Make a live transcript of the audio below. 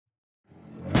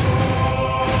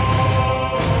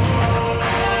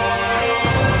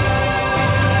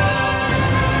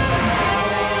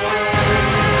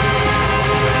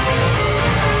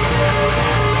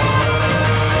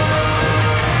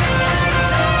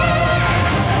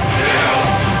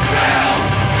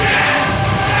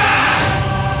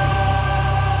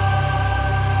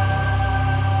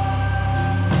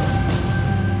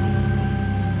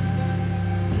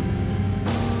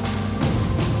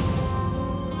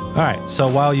All right. So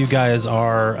while you guys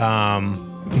are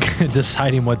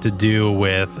deciding what to do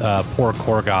with poor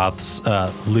Korgoth's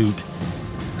loot,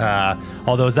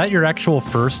 although is that your actual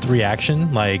first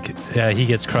reaction? Like he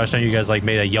gets crushed, and you guys like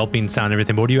made a yelping sound and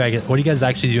everything. But what do you guys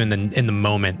actually do in the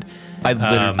moment?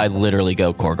 I literally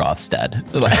go, Korgoth's dead.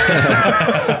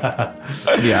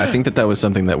 Yeah, I think that was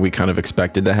something that we kind of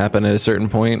expected to happen at a certain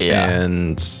point. Yeah.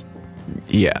 And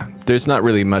yeah, there's not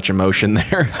really much emotion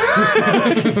there.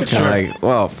 It's kind of like,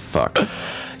 well, fuck.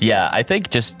 Yeah, I think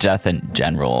just death in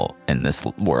general in this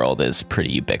world is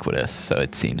pretty ubiquitous. So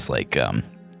it seems like,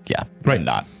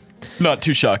 right. Not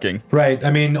too shocking. Right.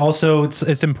 I mean, also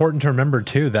it's important to remember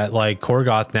too that like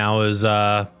Korgoth now is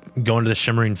going to the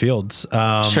Shimmering Fields.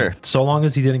 Sure. So long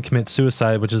as he didn't commit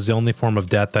suicide, which is the only form of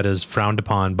death that is frowned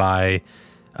upon by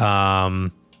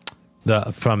from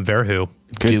Verhu.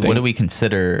 Dude, what do we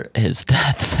consider his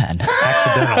death then?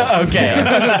 Accidental. Okay.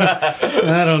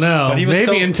 I don't know. But he was Maybe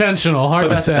still- intentional. Hard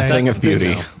to say. A thing of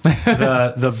beauty.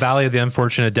 The Valley of the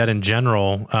Unfortunate Dead in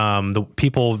general, the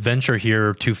people venture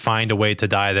here to find a way to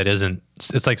die that isn't.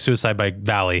 It's like suicide by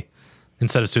valley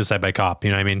instead of suicide by cop.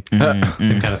 You know what I mean?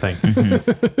 Same kind of thing.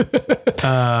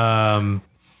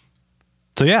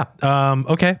 So yeah.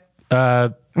 Okay.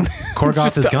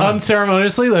 Korgoth is gone.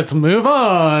 Unceremoniously, let's move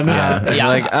on. Yeah.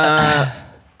 Like,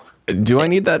 do I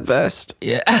need that vest?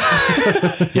 Yeah.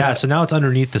 Yeah. So now it's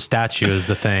underneath the statue is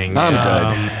the thing. I'm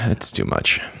good. It's too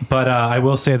much. But I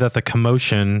will say that the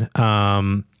commotion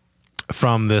from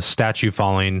the statue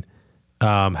falling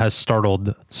has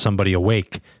startled somebody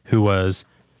awake who was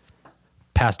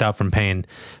passed out from pain.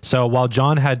 So while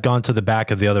John had gone to the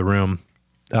back of the other room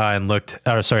and looked,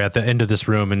 at the end of this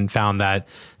room and found that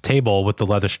table with the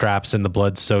leather straps and the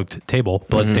blood-stained table,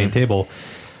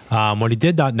 what he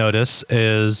did not notice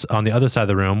is on the other side of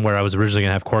the room where I was originally going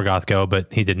to have Korgoth go, but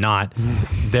he did not,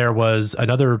 there was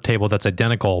another table that's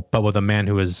identical, but with a man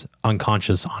who is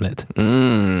unconscious on it.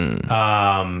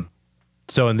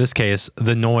 So in this case,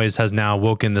 the noise has now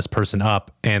woken this person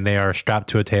up and they are strapped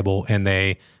to a table and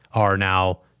they are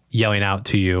now yelling out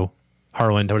to you.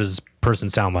 Harlan, what does this person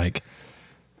sound like?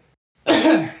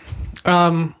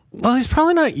 Well, he's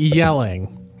probably not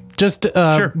yelling. Just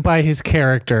by his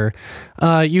character,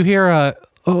 you hear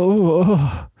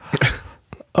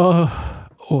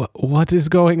what is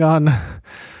going on?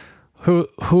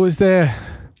 Who is there?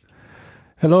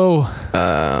 Hello.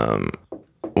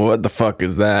 What the fuck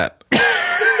is that?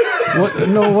 What?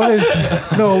 No, what is?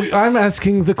 No, I'm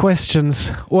asking the questions.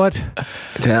 What?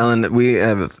 Talon, we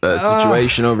have a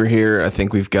situation over here. I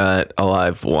think we've got a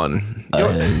live one.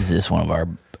 Is this one of our...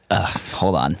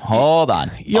 hold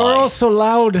on. You're all so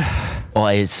loud.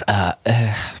 Boys,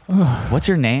 what's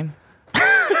your name?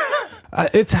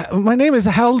 My name is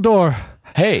Haldor.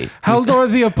 Hey. Haldor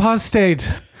the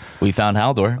Apostate. We found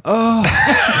Haldor.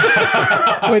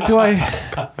 Wait, do I?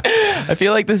 I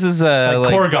feel like this is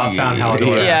Korgoth found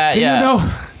Haldor. Yeah.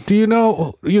 Do you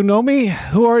know me?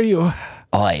 Who are you?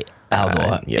 Oi,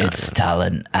 Haldor. Yeah. It's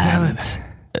Talon and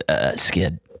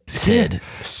Skid. Sid.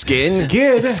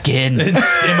 Skin? Skin. And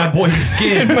my boy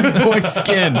Skin.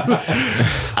 Skin.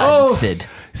 Oh. Sid.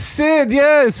 Sid,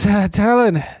 yes.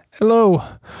 Talon. Hello.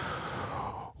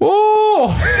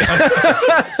 Oh!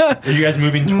 Are you guys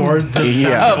moving towards the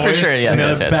Yeah. Oh, for sure. Yes, the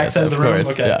yes, back side of the of room?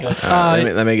 course. Okay, Yeah.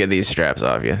 good. Let me get these straps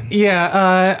off you.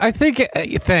 Yeah, I think.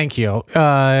 Thank you.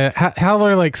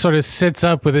 Howler like sort of sits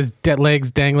up with his legs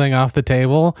dangling off the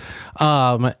table,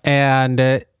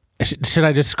 and should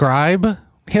I describe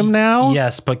him now?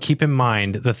 Yes, but keep in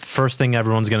mind, the first thing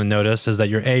everyone's going to notice is that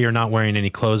you're not wearing any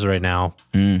clothes right now.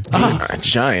 A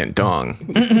giant dong.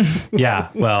 Yeah,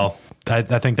 well, I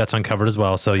think that's uncovered as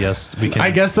well. So yes, we can.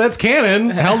 I guess that's canon.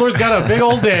 Haldor's got a big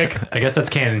old dick. I guess that's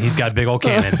canon. He's got a big old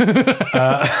cannon.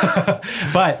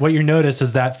 But what you notice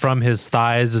is that from his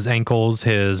thighs, his ankles,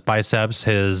 his biceps,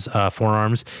 his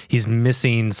forearms, he's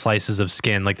missing slices of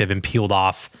skin, like they've been peeled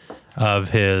off of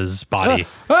his body.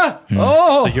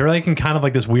 Oh, So you're like in kind of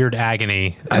like this weird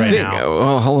agony I right think. now.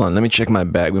 Well, hold on. Let me check my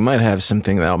bag. We might have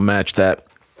something that'll match that.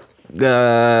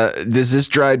 Does this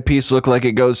dried piece look like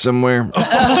it goes somewhere?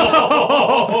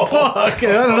 fuck!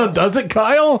 I don't know. Does it,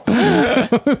 Kyle?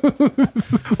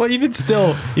 Well, even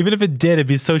if it did, it'd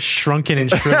be so shrunken and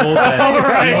shriveled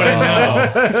that you wouldn't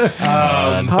know.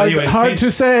 But anyways, Hard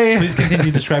to say. Please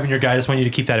continue describing your guy. I just want you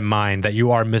to keep that in mind that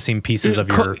you are missing pieces of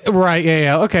your. Right,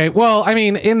 yeah. Okay. Well, I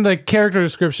mean, in the character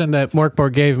description that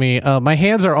Morkborg gave me, my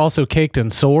hands are also caked in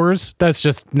sores. That's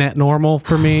just normal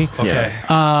for me. Okay.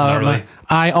 Gnarly.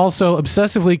 I also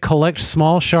obsessively collect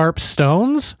small, sharp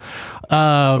stones. Where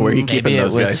are you Maybe keeping it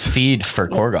those was guys? feed for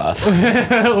Korgoth.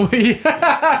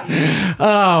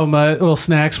 Little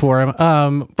snacks for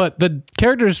him. But the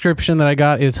character description that I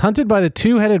got is hunted by the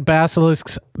two-headed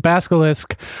basilisk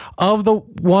of the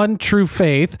one true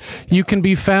faith. You can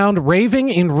be found raving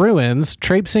in ruins,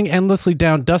 traipsing endlessly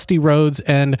down dusty roads,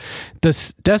 and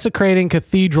desecrating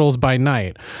cathedrals by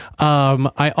night.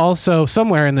 I also,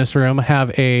 somewhere in this room,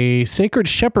 have a sacred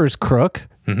shepherd's crook.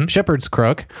 Shepherd's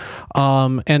crook,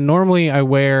 and normally I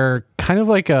wear kind of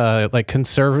like a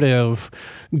conservative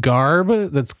garb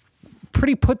that's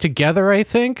pretty put together, I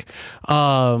think,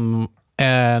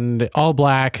 and all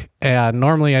black. And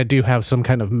normally I do have some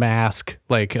kind of mask,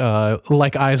 like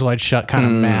Eyes Wide Shut kind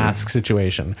of mask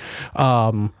situation.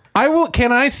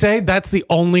 Can I say that's the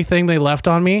only thing they left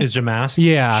on me? Is your mask?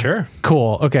 Yeah. Sure.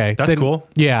 Cool. Okay. That's cool.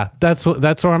 Yeah. That's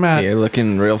where I'm at. You're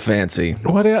looking real fancy.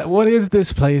 What is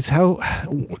this place?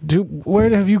 Where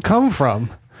have you come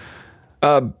from?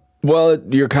 Well,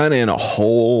 you're kind of in a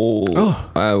hole.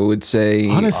 I would say.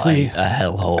 Honestly, A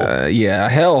hellhole. Yeah, a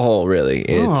hellhole. Really,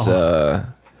 it's.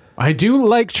 I do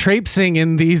like traipsing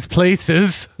in these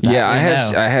places. Yeah, I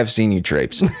we know. have seen you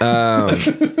traipse.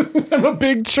 I'm a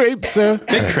big traipser.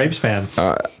 Big Trapes fan.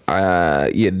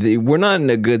 We're not in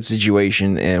a good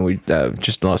situation, and we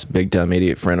just lost a big time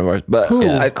idiot friend of ours. But Big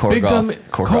dumb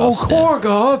Korgoth.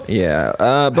 Korgoth. yeah,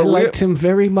 I but liked him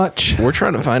very much. we're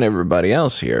trying to find everybody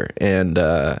else here, and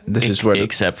this is where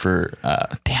Except for,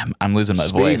 damn, I'm losing my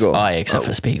voice. Spiegel. Except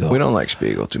for Spiegel. We don't like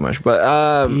Spiegel too much,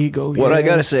 but Spiegel, what I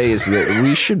gotta yes. say is that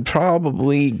we should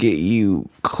probably get you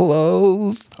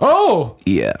clothed. Oh,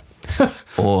 Yeah.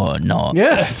 Oh, no.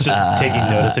 yes. Just taking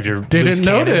notice of your loose Didn't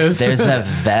cannon. notice. There's a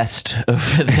vest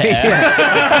over there.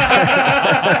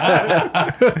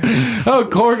 Oh,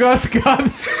 Korgoth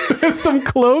got some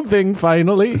clothing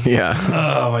finally. Yeah.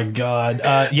 Oh my god.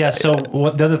 Yeah. So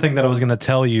the other thing that I was going to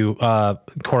tell you,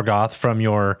 Korgoth, from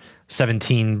your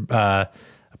 17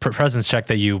 presence check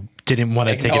that you didn't want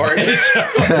to take Ignored.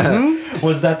 advantage of,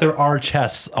 was that there are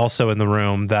chests also in the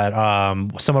room that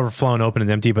some are flown open and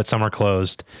empty, but some are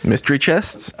closed. Mystery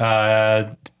chests.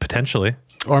 Potentially,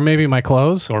 Or maybe my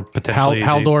clothes. or potentially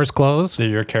Haldor's clothes.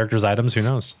 your character's items. Who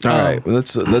knows? All right,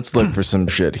 let's look for some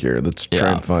shit here. Let's try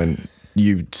Yeah. and find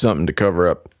you something to cover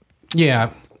up. Yeah.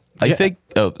 I think.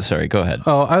 Oh, sorry. Go ahead.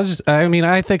 Oh,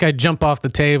 I think I jump off the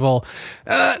table,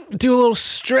 do a little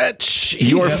stretch.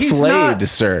 You are He's flayed, not-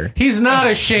 sir. He's not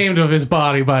ashamed of his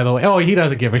body, by the way. Oh, he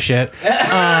doesn't give a shit.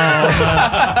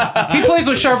 He plays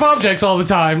with sharp objects all the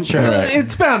time. Sure,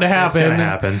 it's bound to It's happen. gonna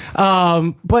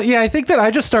happen. But yeah, I think that I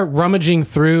just start rummaging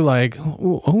through, like,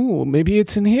 oh, maybe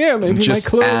it's in here. Maybe Just my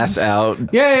clothes. ass out.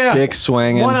 Yeah. Dick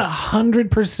swinging.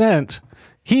 100%.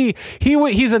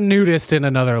 He's a nudist in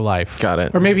another life. Got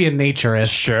it. Or maybe a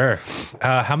naturist. Sure.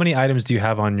 How many items do you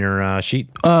have on your sheet,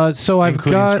 So I've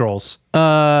including got scrolls?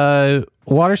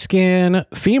 water skin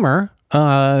femur,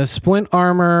 splint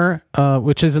armor,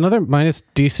 which is another minus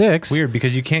D6. Weird,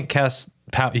 because you can't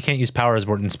you can't use power as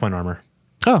word in splint armor.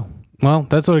 Oh, well,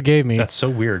 that's what it gave me. That's so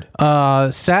weird.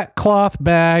 Sackcloth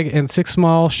bag and 6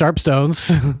 small sharp stones.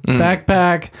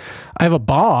 Backpack. I have a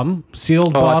bomb,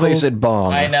 sealed Oh, I bottle. thought you said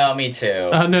bomb. I know. Me too.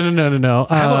 No.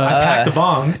 I packed a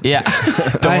bong. Yeah.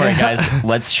 Don't worry, guys.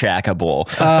 Let's shack a bowl.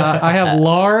 I have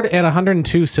lard and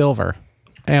 102 silver,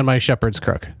 and my shepherd's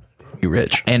crook. You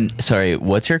rich. And sorry,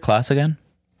 what's your class again?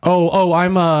 Oh,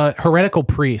 I'm a heretical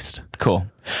priest. Cool.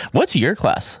 What's your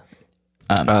class?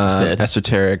 Sid.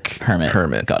 Esoteric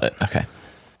hermit. Got it. Okay.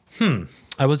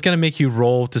 I was gonna make you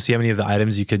roll to see how many of the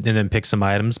items you could, and then pick some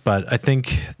items, but I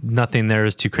think nothing there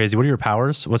is too crazy. What are your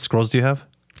powers? What scrolls do you have?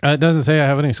 It doesn't say I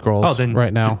have any scrolls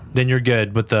right now. Then you're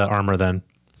good with the armor. Then.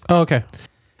 Oh, okay.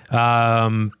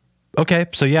 Okay.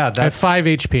 So yeah, I have that's 5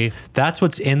 HP. That's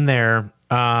what's in there.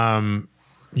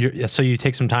 So you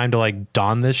take some time to like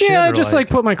don this shit. Yeah, or, just like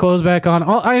put my clothes back on.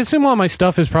 I assume all my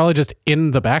stuff is probably just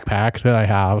in the backpack that I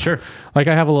have. Sure. Like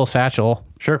I have a little satchel.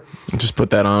 Sure. Just put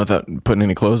that on without putting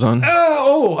any clothes on.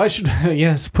 I should,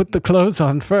 yes, put the clothes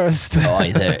on first.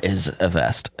 Oh, there is a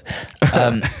vest.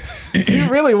 You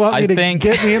really want me I to think-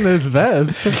 get me in this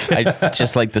vest? I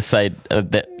just like the sight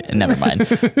of it. Never mind.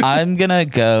 I'm gonna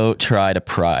go try to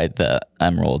pry the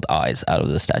emerald eyes out of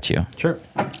the statue. Sure.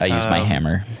 I use my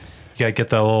hammer. You gotta get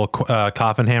the little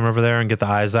coffin hammer over there and get the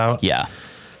eyes out. Yeah.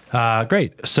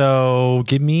 Great. So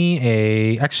give me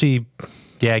a.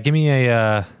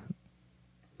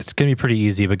 It's gonna be pretty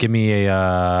easy, but give me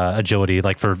a agility,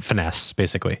 like for finesse,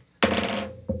 basically.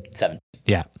 7.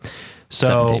 Yeah.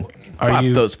 So 17. are Pop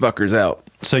you? those fuckers out.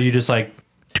 So you just like,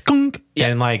 Yeah.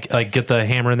 and like get the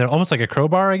hammer in there, almost like a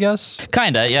crowbar, I guess.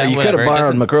 Kinda. Yeah. You could whatever. have It borrowed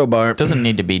doesn't- my crowbar. Doesn't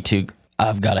need to be too.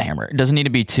 I've got a hammer. It doesn't need to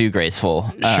be too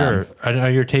graceful. Sure.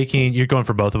 You're going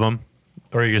for both of them,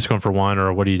 or are you just going for one,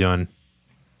 or what are you doing?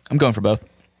 I'm going for both.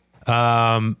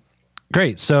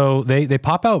 Great. So they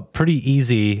pop out pretty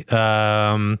easy.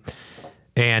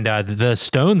 And the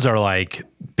stones are like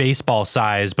baseball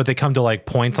size, but they come to like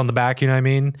points on the back. You know what I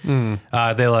mean?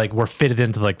 They like were fitted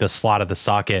into like the slot of the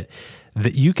socket.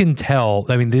 That you can tell.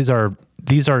 I mean, these are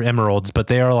emeralds, but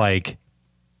they are like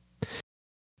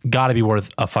got to be worth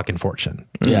a fucking fortune.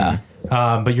 Yeah.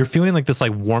 But you're feeling like this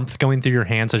like warmth going through your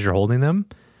hands as you're holding them.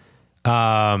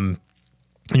 And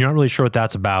you're not really sure what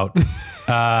that's about.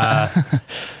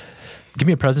 Give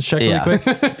me a presence check really quick.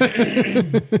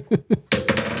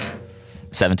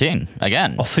 17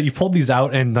 again. Also, you pulled these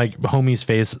out, and like homie's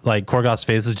face, like Korgoth's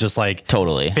face, is just like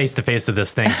Totally face to face of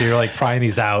this thing. So you're like prying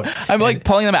these out. I'm like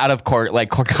pulling them out of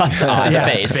Korgoth's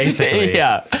face. Basically.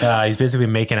 Yeah. He's basically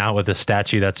making out with this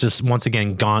statue that's just once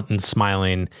again gaunt and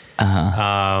smiling.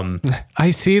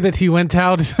 I see that he went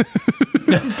out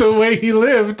the way he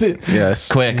lived. Yes.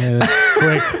 Quick. Yes.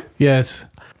 Quick. Yes.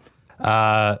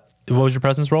 What was your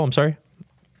presence roll? I'm sorry.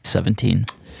 17.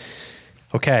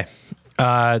 Okay.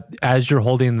 As you're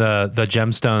holding the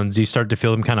gemstones, you start to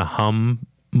feel them kind of hum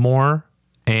more,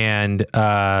 and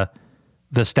the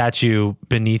statue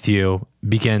beneath you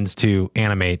begins to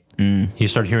animate. You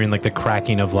start hearing like the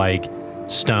cracking of like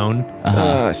stone.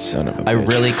 Son of a bitch. I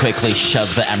really quickly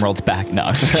shove the emeralds back. No,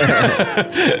 I'm just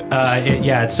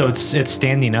kidding. So it's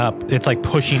standing up. It's like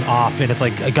pushing off, and it's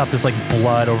like it got this like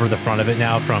blood over the front of it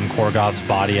now from Korgoth's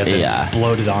body as it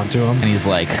exploded onto him. And he's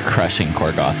like crushing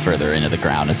Korgoth further into the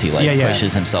ground as he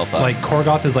pushes himself up. Like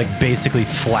Korgoth is like basically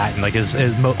flattened. Like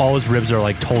all his ribs are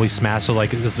like totally smashed. So like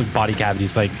this body cavity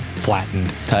is like flattened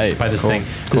Tight. by this thing.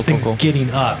 This thing's getting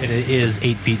up, and it is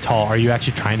 8 feet tall. Are you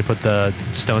actually trying to put the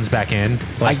stones back in?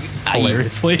 Like,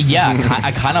 hilariously.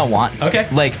 I kind of want. Okay.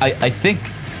 Like I think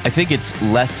it's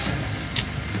less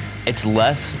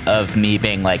of me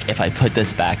being like, if I put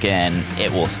this back in, it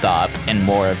will stop, and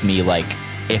more of me like,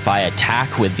 if I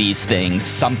attack with these things,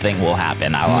 something will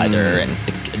happen. I'll either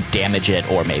damage it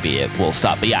or maybe it will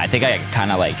stop. But yeah, I think I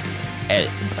kind of like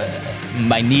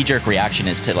my knee-jerk reaction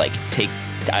is to like take.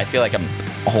 I feel like I'm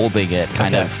holding it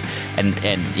kind of, and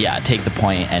take the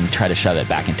point and try to shove it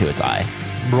back into its eye.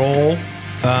 Roll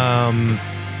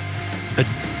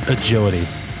agility,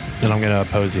 and I'm gonna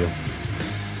oppose you.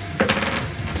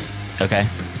 Okay.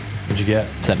 What'd you get?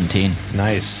 17.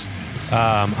 Nice.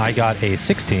 I got a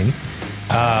 16.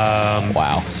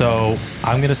 Wow. So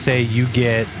I'm gonna say you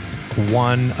get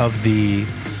one of the,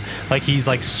 like he's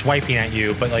like swiping at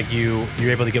you, but like you're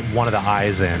able to get one of the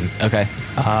eyes in. Okay.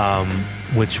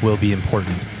 Which will be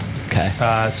important. Okay.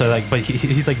 So like, but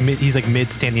he's like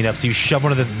mid standing up. So you shove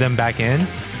one of them back in,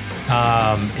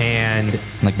 and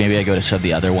like maybe I go to shove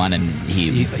the other one and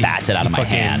he bats it out of my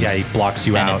hand. Yeah, he blocks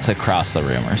you and out. It's across the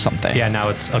room or something. Yeah, now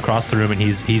it's across the room, and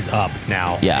he's up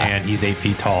now. Yeah. And he's 8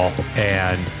 feet tall,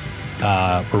 and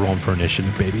we're rolling for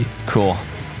initiative, baby. Cool.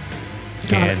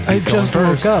 And I he's going just woke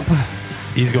first. up.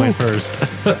 He's going first.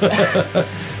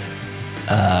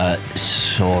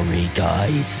 Sorry,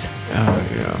 guys. Oh,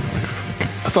 yeah.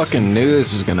 I fucking knew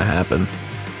this was gonna happen.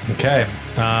 Okay.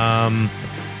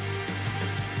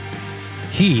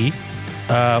 He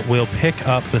will pick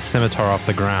up the scimitar off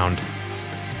the ground.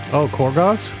 Oh,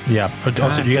 Korgoth's? Yeah.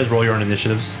 Also, do you guys roll your own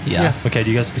initiatives? Yeah. Okay.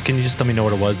 Can you just tell me know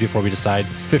what it was before we decide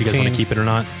if you guys want 15. to keep it or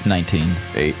not? 19.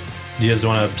 8. Do you guys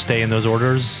want to stay in those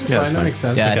orders? That's fine. That makes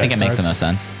sense. Yeah, Okay, I think it makes the starts.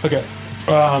 most sense. Okay.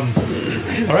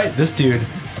 All right. This dude,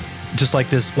 just like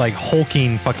this, like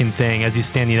hulking fucking thing, as he's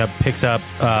standing up, picks up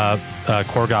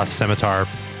Korgoth's scimitar,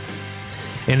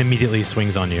 and immediately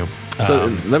swings on you.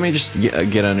 So let me just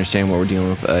get understand what we're dealing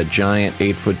with. A giant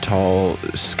 8 foot tall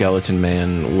skeleton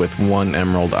man with one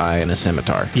emerald eye and a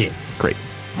scimitar. Yeah. Great.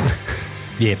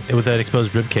 Yeah, with that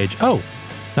exposed rib cage. Oh,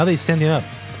 now that he's standing up.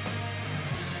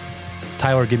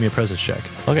 Tyler, give me a presence check.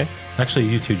 Okay. Actually,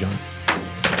 you too, John.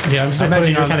 Yeah, I'm I still imagine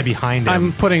putting you're on- kind of behind him.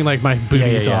 I'm putting like my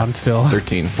booties yeah. on still.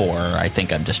 13. 4. I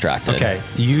think I'm distracted. Okay,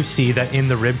 you see that in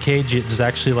the rib cage, there's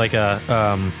actually like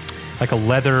a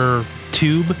leather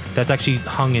tube that's actually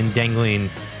hung and dangling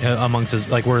amongst his,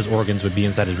 like where his organs would be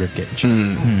inside his rib cage.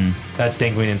 That's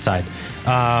dangling inside.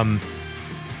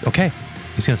 Okay,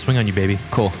 he's gonna swing on you, baby.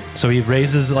 Cool. So he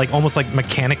raises like almost like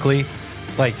mechanically,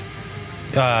 like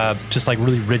just like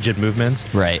really rigid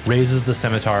movements. Right. Raises the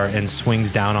scimitar and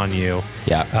swings down on you.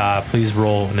 Yeah. Please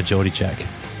roll an agility check,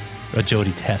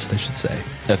 agility test, I should say.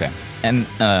 Okay. And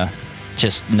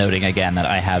just noting again that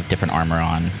I have different armor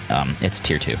on. It's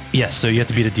tier 2. Yes. So you have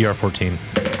to beat a DR 14.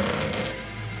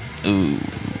 Ooh.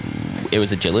 It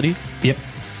was agility? Yep.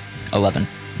 11.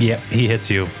 Yep. He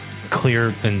hits you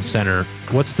clear and center.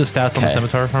 What's the stats on the Okay.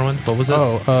 scimitar, Harwin? What was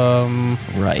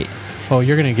it? Right.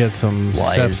 You're gonna get some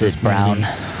Why is sepsis it brown?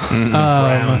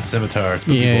 Brown scimitar. It's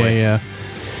poopy boy. Yeah.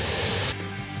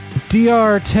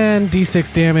 DR 10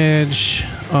 D6 damage.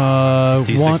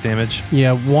 D6 damage.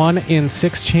 Yeah, 1 in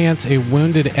 6 chance a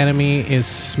wounded enemy is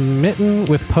smitten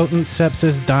with potent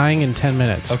sepsis, dying in 10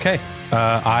 minutes. Okay.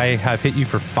 I have hit you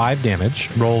for 5 damage.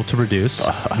 Roll to reduce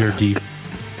your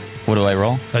What do I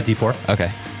roll? D4. Okay.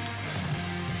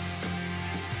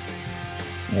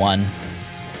 1.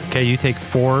 Okay, you take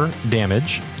 4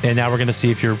 damage, and now we're going to see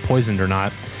if you're poisoned or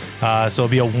not. So it'll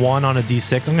be a 1 on a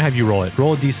D6. I'm going to have you roll it.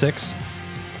 Roll a D6.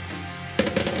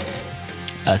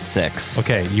 A 6.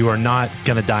 Okay, you are not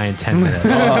going to die in 10 minutes.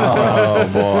 Oh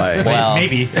boy. Well,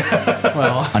 Maybe.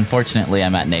 unfortunately,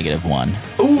 I'm at -1.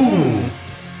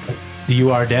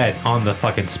 You are dead on the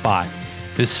fucking spot.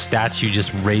 This statue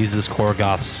just raises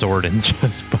Korgoth's sword and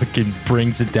just fucking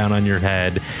brings it down on your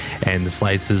head and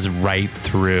slices right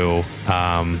through,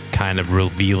 kind of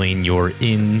revealing your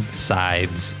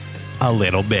insides a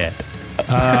little bit.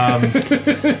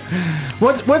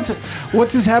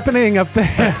 What's is happening up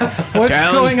there? What's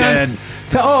Talon's going dead. on?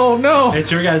 Oh no.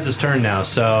 It's your guys' turn now,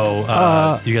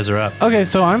 so you guys are up. Okay,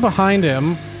 so I'm behind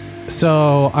him.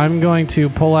 So I'm going to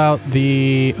pull out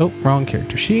the wrong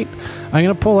character sheet. I'm going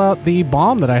to pull out the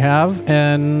bomb that I have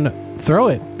and throw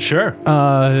it. Sure.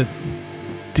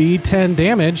 D10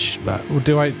 damage.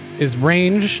 Is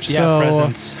ranged? Yeah, so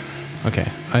presence. Okay,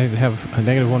 I have a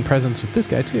 -1 presence with this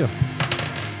guy too.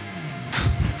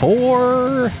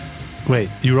 4. Wait,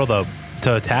 you rolled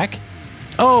to attack?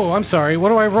 Oh, I'm sorry. What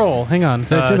do I roll? Hang on.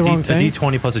 Did I do the wrong A thing?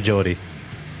 D20 plus agility.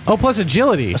 Oh, plus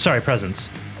agility. Sorry, presence.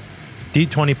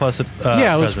 D20 plus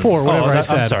Yeah, it was presence. 4, whatever I I'm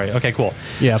said. sorry. Okay, cool.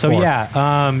 Yeah, So 4.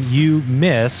 yeah, you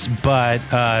miss, but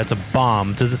it's a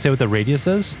bomb. Does it say what the radius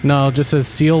is? No, it just says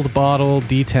sealed bottle,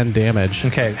 D10 damage.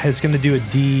 Okay, it's going to do a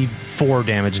D4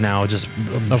 damage now, just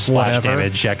splash whatever?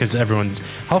 damage. Yeah, because everyone's.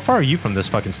 How far are you from this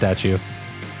fucking statue?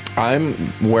 I'm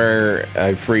where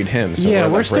I freed him. So Yeah,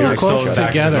 like we're still right close next to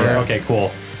each other. together. Okay,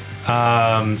 cool.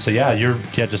 So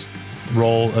yeah, just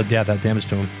roll that damage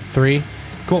to him. 3.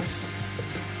 Cool.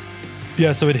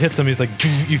 Yeah, so it hits him. He's like,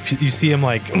 you see him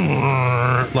like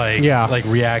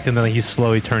react, and then he's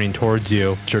slowly turning towards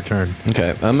you. It's your turn.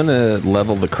 Okay, I'm gonna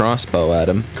level the crossbow at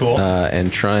him. Cool.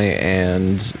 And try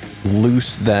and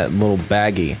loose that little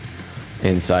baggie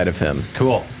inside of him.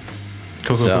 Cool.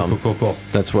 Cool.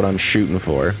 That's what I'm shooting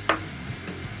for.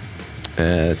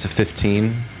 It's a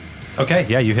 15. Okay,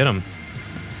 yeah, you hit him.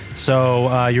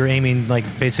 So you're aiming like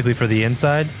basically for the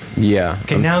inside. Yeah.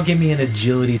 Okay, now give me an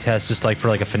agility test, just like for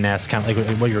like a finesse, kind of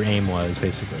like what your aim was,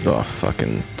 basically. Oh,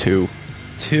 fucking 2.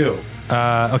 2.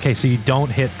 Okay, so you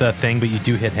don't hit the thing, but you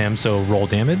do hit him. So roll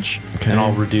damage, Okay. and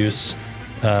I'll reduce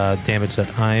damage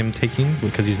that I'm taking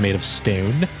because he's made of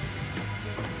stone.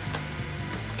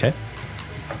 Okay.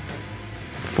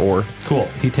 4. Cool.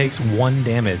 He takes 1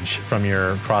 damage from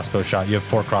your crossbow shot. You have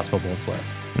 4 crossbow bolts left.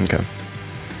 Okay.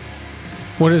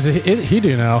 What does he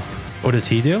do now? What does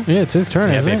he do? Yeah, it's his turn,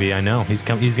 Yeah, isn't baby, it? I know. He's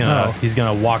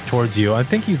gonna walk towards you. I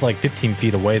think he's like 15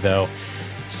 feet away though.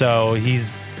 So you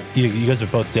guys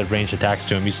have both did ranged attacks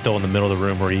to him. He's still in the middle of the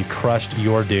room where he crushed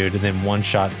your dude and then one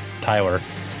shot Tyler.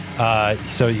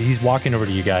 So he's walking over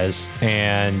to you guys,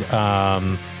 and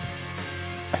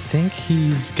I think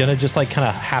he's gonna just like kind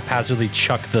of haphazardly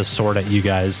chuck the sword at you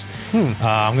guys.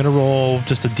 I'm gonna roll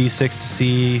just a d6 to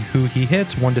see who he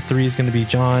hits. 1 to 3 is gonna be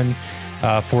John.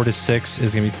 4 to 6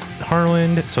 is gonna be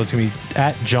Harland. So it's gonna be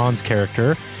at John's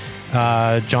character.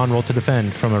 John, roll to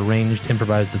defend from a ranged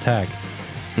improvised attack.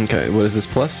 Okay, what is this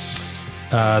plus?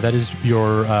 That is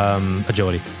your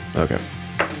agility. Okay.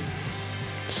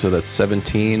 So that's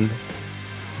 17.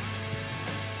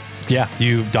 Yeah,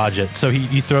 you dodge it. So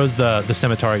he throws the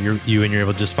scimitar at you, and you're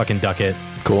able to just fucking duck it.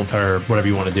 Cool. Or whatever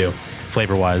you want to do,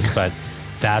 flavor wise. But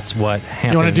that's what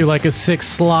happens. You want to do like a 6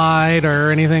 slide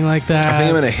or anything like that? I think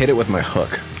I'm going to hit it with my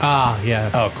hook.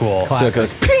 Yeah. Oh, cool. So it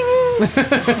goes ping!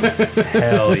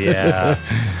 Hell yeah.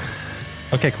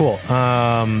 Okay, cool.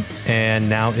 And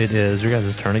now it is your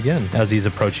guys' turn again as he's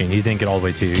approaching. He didn't get all the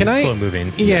way to you. Can He's I- slow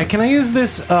moving. Yeah, can I use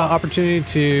this opportunity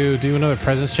to do another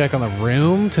presence check on the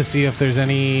room to see if there's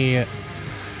any,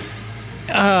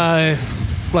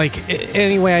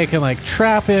 any way I can like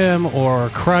trap him or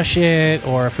crush it,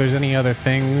 or if there's any other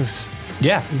things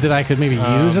Yeah. that I could maybe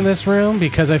use in this room?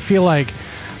 Because I feel like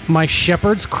my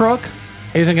shepherd's crook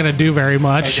isn't going to do very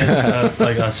much.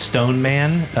 Like a stone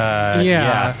man.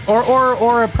 Yeah.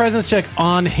 Or a presence check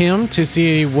on him to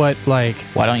see what like.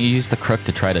 Why don't you use the crook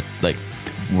to try to like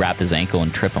wrap his ankle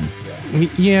and trip him?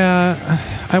 Yeah,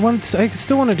 I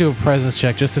still want to do a presence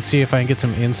check just to see if I can get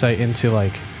some insight into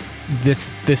like this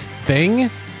thing.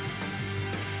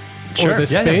 Sure. Or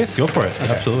this Yeah, space. go for it.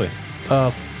 Okay. Absolutely.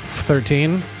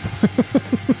 13.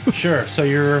 Sure. So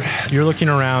you're looking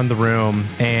around the room,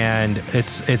 and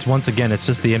it's once again it's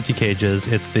just the empty cages.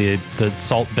 It's the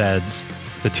salt beds,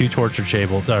 the two torture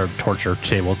tables.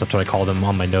 That's what I call them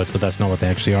on my notes, but that's not what they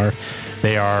actually are.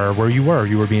 They are where you were.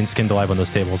 You were being skinned alive on those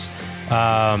tables,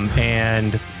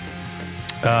 and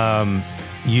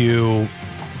you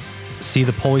see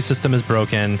the pulley system is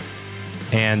broken,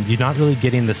 and you're not really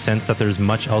getting the sense that there's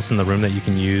much else in the room that you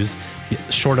can use,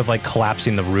 short of like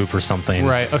collapsing the roof or something.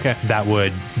 Right. Okay. That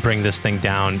would bring this thing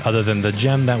down, other than the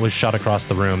gem that was shot across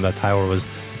the room that Tyler was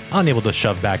unable to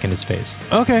shove back in his face.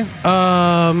 Okay.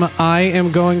 I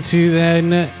am going to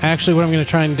then actually what I'm going to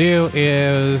try and do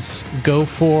is go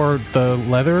for the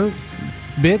leather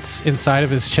bits inside of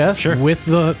his chest Sure. with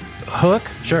the hook.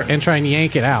 Sure. And try and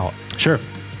yank it out. Sure.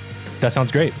 That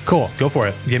sounds great. Cool. Go for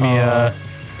it. Give me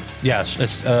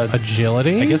it's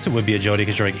Agility. I guess it would be agility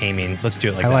because you're like aiming. Let's do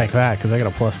it like I that. like that because I got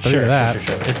a +3 to that.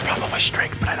 Sure. It's probably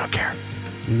strength, but I don't care.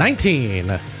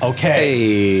 19.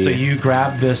 Okay. Hey. So you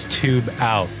grab this tube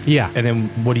out. Yeah. And then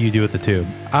what do you do with the tube?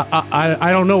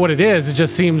 I don't know what it is. It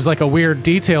just seems like a weird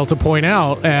detail to point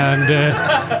out.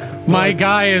 And my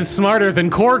guy is smarter than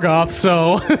Korgoth,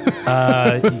 so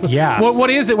Yeah. what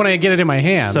is it when I get it in my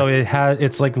hand? So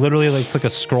it's like literally like it's like a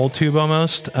scroll tube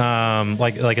almost,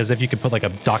 like as if you could put like a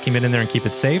document in there and keep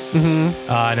it safe. Mm-hmm.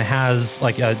 And it has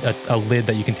like a lid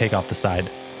that you can take off the side.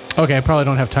 Okay, I probably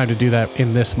don't have time to do that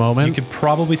in this moment. You could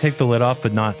probably take the lid off,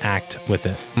 but not act with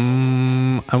it.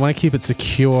 I want to keep it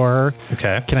secure.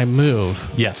 Okay. Can I move?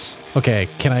 Yes. Okay,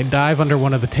 can I dive under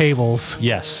one of the tables?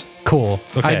 Yes. Cool.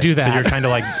 Okay. I do that. So you're trying to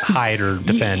like hide or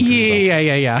defend. or something.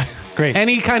 Yeah. Great.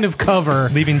 Any kind of cover.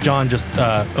 Leaving John just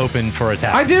open for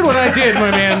attack. I did what I did,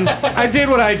 my man. I did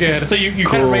what I did. So you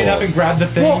kind of ran up and grabbed the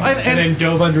thing, Well, and then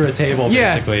dove under a table,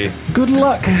 Yeah. basically. Good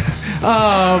luck.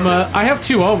 I have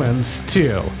 2 omens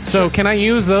too. So can I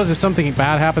use those if something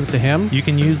bad happens to him? You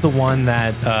can use the one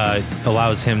that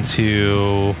allows him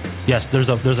to. Yes, there's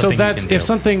a So thing that's you can if do.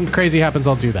 something crazy happens,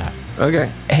 I'll do that. Okay.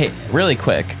 Hey, really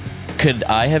quick, could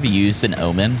I have used an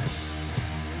omen?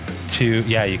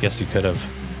 Yeah, you guess you could have.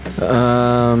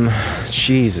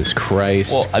 Jesus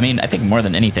Christ. Well, I mean, I think more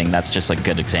than anything, that's just a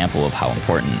good example of how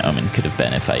important an omen could have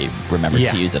been. If I remembered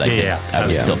Yeah. to use it, I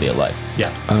would Yeah. still be alive.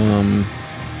 Yeah.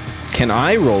 Can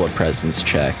I roll a presence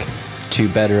check to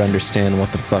better understand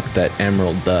what the fuck that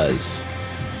emerald does?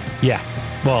 Yeah.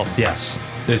 Well, yes.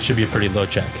 It should be a pretty low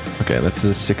check. Okay, that's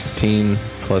a 16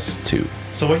 plus 2.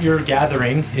 So what you're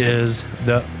gathering is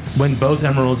when both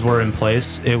emeralds were in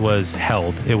place, it was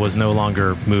held. It was no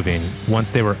longer moving.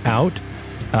 Once they were out,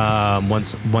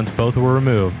 once both were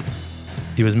removed,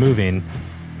 he was moving.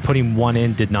 Putting one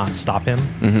in did not stop him,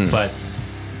 but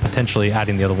potentially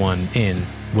adding the other one in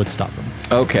would stop him.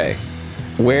 Okay.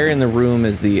 Where in the room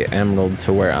is the emerald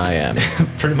to where I am?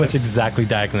 Pretty much exactly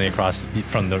diagonally across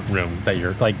from the room that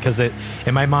you're like, because in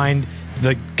my mind,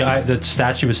 the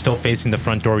statue was still facing the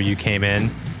front door you came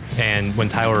in, and when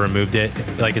Tyler removed it,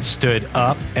 like it stood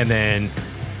up, and then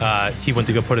he went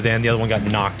to go put it in. The other one got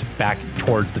knocked back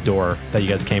towards the door that you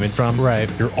guys came in from. Right.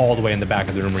 You're all the way in the back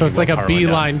of the room. So it's like a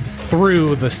beeline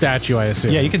through the statue, I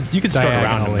assume. Yeah, you could start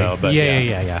around him Diagonally. though, but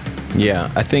yeah.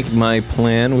 Yeah, I think my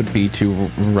plan would be to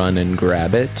run and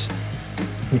grab it.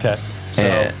 Okay. So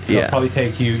yeah. it'll probably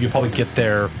take you. You'll probably get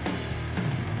there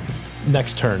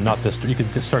next turn, not this. You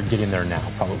could just start getting there now,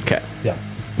 probably. Okay. Yeah.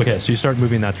 Okay. So you start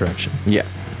moving that direction. Yeah.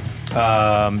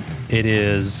 It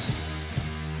is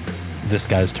this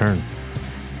guy's turn.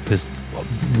 This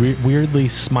weirdly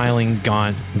smiling,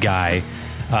 gaunt guy,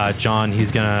 John.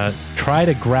 He's gonna try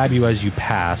to grab you as you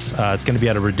pass. It's gonna be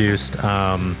at a reduced,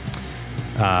 or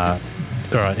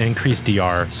an increased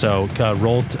DR. So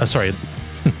roll. Sorry,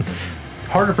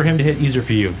 harder for him to hit, easier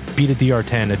for you. Beat a DR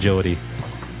 10 agility.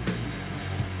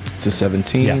 It's a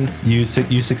 17. Yeah.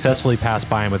 You successfully pass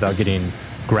by him without getting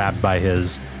grabbed by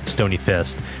his stony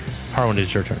fist. Harwin,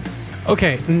 it's your turn.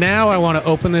 Okay, now I want to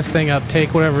open this thing up,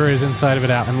 take whatever is inside of it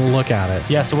out, and look at it.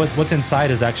 Yeah, so what's inside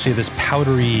is actually this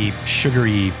powdery,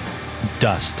 sugary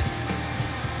dust.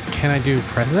 Can I do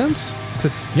presence to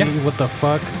see what the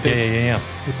fuck? Yeah.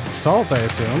 It's salt, I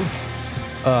assume.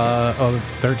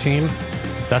 It's 13.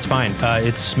 That's fine.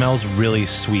 It smells really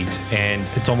sweet, and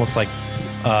it's almost like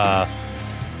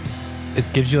it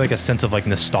gives you like a sense of like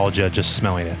nostalgia just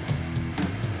smelling it.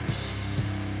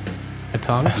 A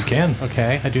tongue? You can.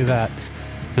 Okay, I do that.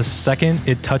 The second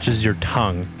it touches your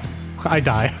tongue, I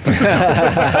die.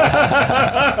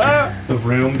 The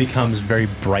room becomes very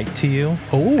bright to you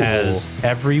Ooh. as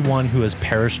everyone who has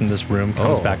perished in this room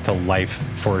comes Oh. back to life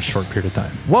for a short period of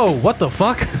time. Whoa, what the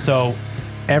fuck? So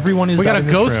everyone who's We got died a in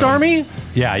this ghost room- army?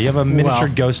 Yeah, you have a miniature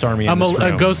Wow. ghost army in I'm this a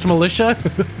room. ghost militia?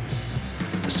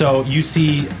 So you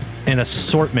see an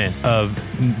assortment of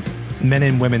men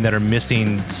and women that are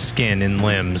missing skin and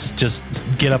limbs just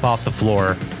get up off the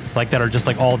floor, like that are just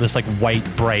like all this like white,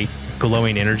 bright,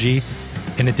 glowing energy.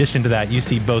 In addition to that, you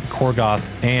see both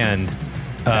Korgoth and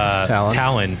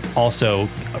Talon also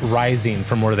rising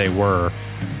from where they were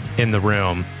in the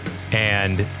room,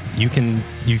 and you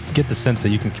get the sense that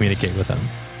you can communicate with them.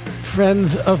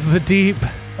 Friends of the deep,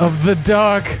 of the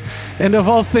dark, and of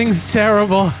all things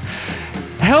terrible,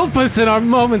 help us in our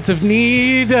moments of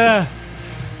need. And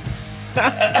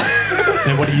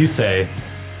what do you say?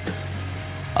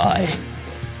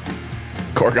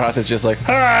 Korgoth is just like,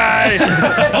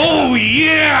 Oh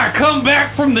yeah, come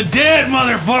back from the dead,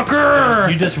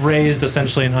 motherfucker! You just raised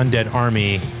essentially an undead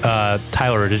army.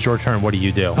 Tyler, it is your turn. What do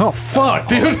you do? Oh fuck,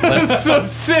 dude, this is so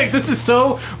sick. This is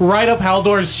so right up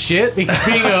Haldor's shit, being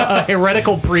a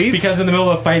heretical priest. Because in the middle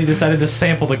of a fight, he decided to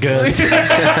sample the goods.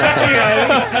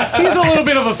 Yeah, he's a little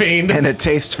bit of a fiend. and a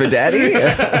taste for daddy?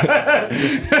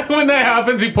 When that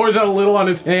happens, he pours out a little on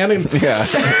his hand and Yeah.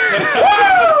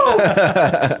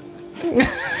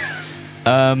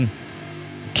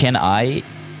 Can I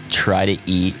try to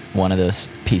eat one of those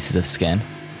pieces of skin?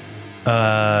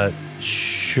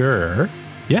 Sure.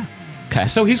 Yeah. Okay.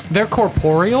 so they're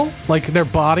corporeal, like their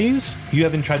bodies. You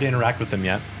haven't tried to interact with them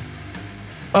yet.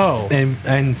 Oh, And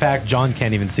in fact, John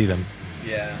can't even see them.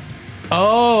 Yeah.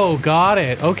 oh, got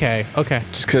it. Okay.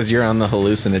 Just because you're on the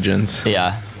hallucinogens.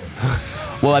 Yeah.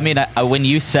 Well, I mean, when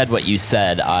you said what you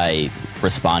said, I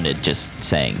responded just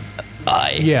saying,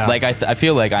 "I." Yeah. Like I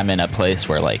feel like I'm in a place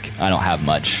where like I don't have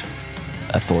much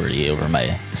authority over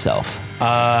myself.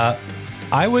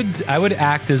 I would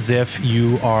act as if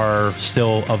you are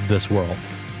still of this world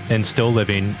and still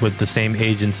living with the same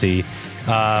agency.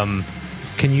 Can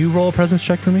you roll a presence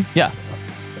check for me? Yeah.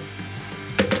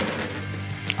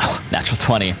 Oh, natural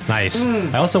 20. Nice.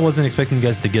 I also wasn't expecting you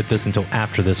guys to get this until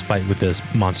after this fight with this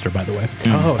monster, by the way.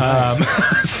 Oh,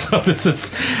 nice. So this is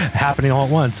happening all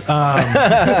at once.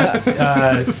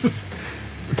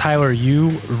 Tyler,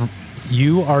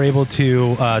 you are able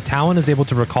to. Talon is able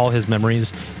to recall his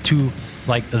memories to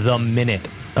like the minute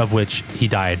of which he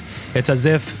died. It's as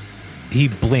if he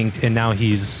blinked and now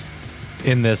he's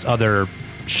in this other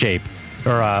shape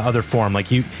or other form.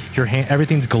 Like your hand,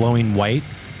 everything's glowing white.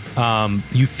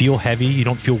 You feel heavy. You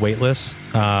don't feel weightless.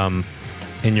 And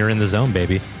you're in the zone,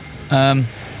 baby.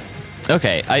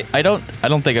 Okay, I don't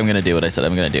think I'm gonna do what I said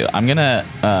I'm gonna do. I'm gonna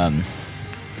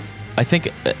I think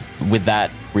with that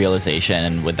realization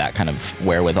and with that kind of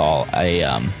wherewithal,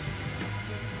 I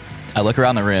look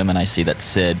around the room and I see that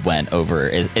Sid went over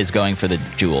is going for the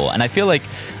jewel, and I feel like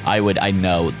I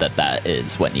know that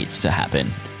is what needs to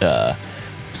happen.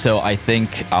 So I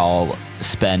think I'll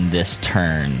spend this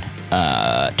turn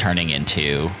turning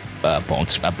into a bone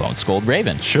skulled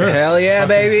raven. Sure. Hell yeah,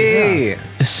 baby!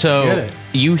 Get So it.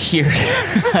 you hear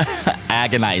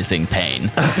agonizing pain.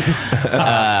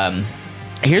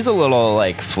 Here's a little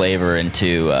like flavor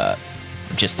into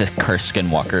just the cursed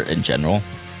skinwalker in general.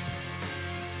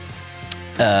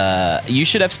 You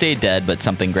should have stayed dead, but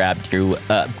something grabbed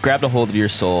a hold of your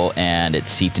soul, and it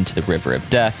seeped into the river of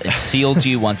death and sealed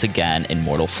you once again in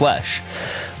mortal flesh.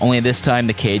 Only this time,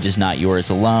 the cage is not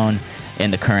yours alone. In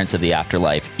the currents of the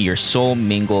afterlife, your soul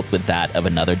mingled with that of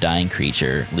another dying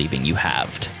creature, leaving you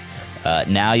halved.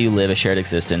 Now you live a shared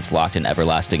existence, locked in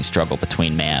everlasting struggle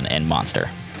between man and monster.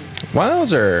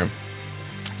 Wowzer.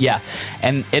 Yeah,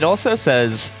 and it also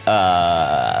says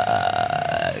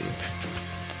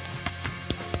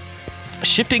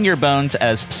shifting your bones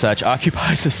as such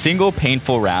occupies a single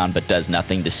painful round but does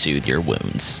nothing to soothe your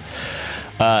wounds.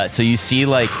 So you see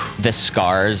like the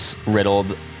scars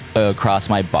riddled across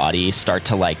my body start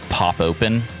to like pop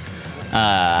open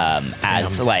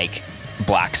as like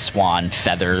black swan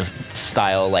feather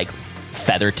style like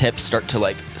feather tips start to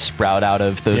like sprout out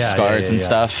of those scars and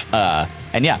stuff.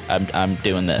 And yeah, I'm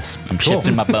doing this. I'm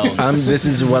shifting my bones. This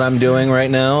is what I'm doing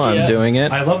right now. I'm doing it.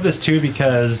 I love this too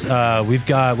because we've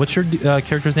got what's your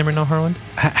character's name right now, Harland?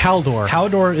 Haldor.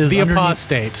 Haldor is the underneath,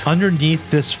 apostate. underneath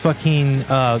this fucking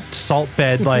salt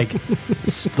bed, like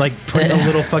like putting a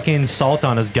little fucking salt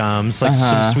on his gums, like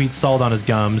some sweet salt on his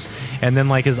gums, and then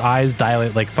like his eyes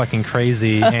dilate like fucking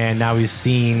crazy, and now he's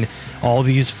seeing all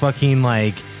these fucking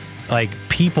like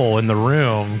people in the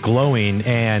room glowing,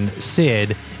 and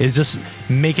Sid is just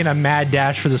making a mad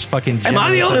dash for this fucking gym. Am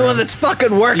I the only one that's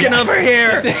fucking working over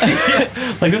here?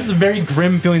 Like, this is a very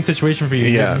grim feeling situation for you.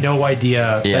 You Yeah. have no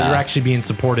idea that Yeah. you're actually being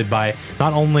supported by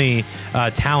not only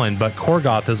Talon, but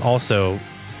Korgoth is also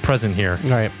present here.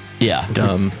 All right. Yeah.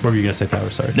 What were you going to say,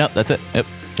 Tyler? Sorry. No, that's it. Yep.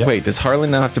 Yep. Wait, does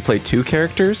Harlan now have to play 2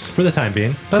 characters? For the time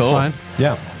being. That's Cool. fine.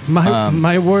 Yeah.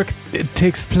 My work, it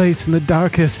takes place in the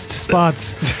darkest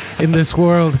spots in this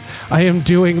world. I am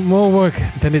doing more work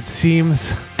than it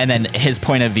seems. And then his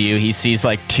point of view, he sees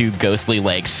like 2 ghostly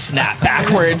legs snap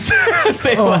backwards as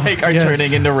they are yes.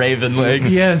 turning into raven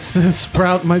legs. Yes,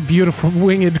 Sprout, my beautiful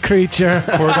winged creature.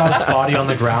 Korgoth's body on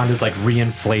the ground is like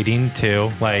reinflating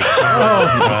too. Like,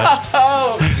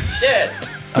 Oh shit!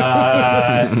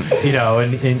 and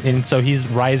so he's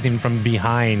rising from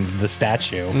behind the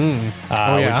statue,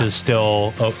 which is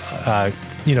still,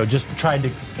 just trying to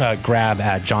grab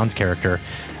at John's character.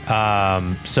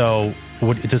 So,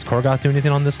 does Korgoth do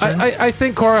anything on this turn? I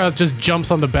think Korra just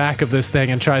jumps on the back of this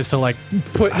thing and tries to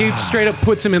he straight up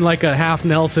puts him in like a half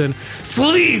Nelson.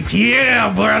 Sleep,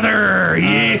 yeah, brother,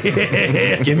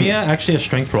 yeah. Give me actually a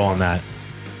strength roll on that.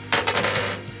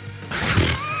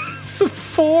 It's a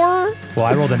 4. Well,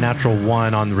 I rolled a natural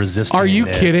 1 on resistance. Are you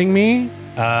kidding me?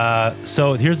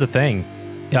 So here's the thing.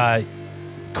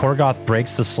 Korgoth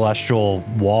breaks the celestial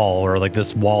wall, or like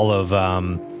this wall of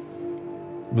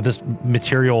with this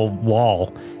material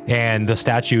wall, and the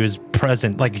statue is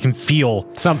present. Like, you can feel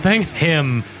Something?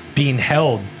 him being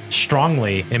held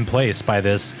strongly in place by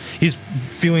this. He's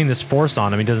feeling this force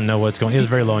on him. He doesn't know what's going. He has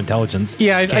very low intelligence.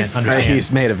 Yeah, I Can't understand. He's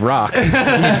made of rock.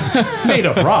 made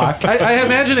of rock. I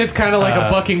imagine it's kind of like a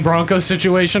bucking bronco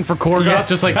situation for Korgoth,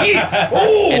 just like,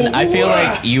 And I feel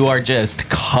like you are just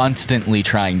constantly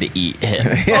trying to eat him.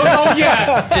 oh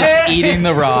yeah, Just eating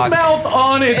the rock. mouth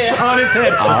on its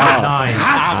head. 9.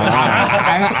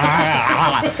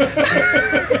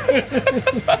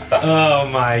 Oh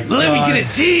my god. Let me get a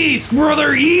taste,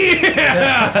 brother.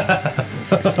 Yeah.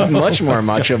 It's much more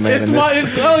macho man. It's in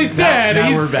this. he's dead. now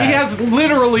He we're back. has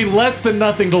literally less than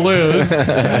nothing to lose.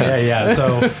 Yeah.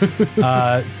 So,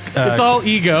 It's all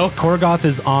ego. Korgoth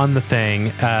is on the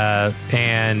thing,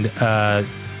 and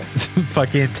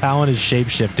fucking Talon is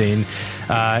shape-shifting,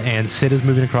 and Sid is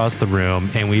moving across the room,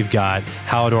 and we've got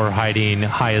Halidor hiding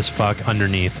high as fuck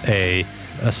underneath a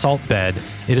salt bed.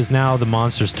 It is now the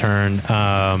monster's turn.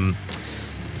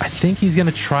 I think he's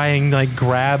gonna try and like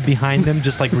grab behind him,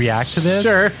 just like react to this.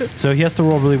 Sure. So he has to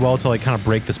roll really well to like kind of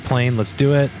break this plane. Let's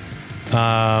do it.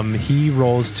 He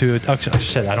rolls to. Oh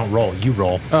shit! I don't roll. You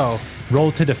roll. Oh,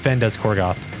 Roll to defend as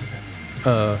Korgoth.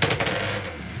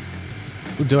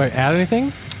 do I add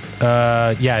anything?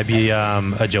 Yeah, it'd be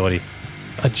agility.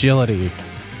 Agility.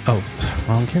 Oh,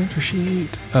 wrong character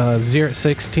sheet.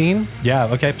 16. Yeah.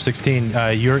 Okay. 16.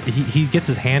 He gets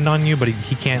his hand on you, but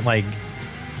he can't like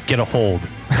get a hold.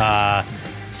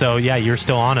 So yeah, you're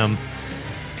still on him.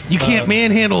 You can't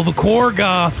manhandle the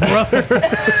Korgoth, brother.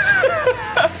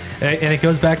 And it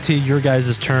goes back to your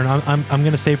guys' turn. I'm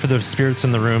gonna say for the spirits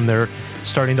in the room, they're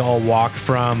starting to all walk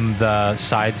from the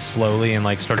sides slowly and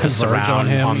like start to Converge surround on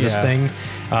him, on this yeah. thing.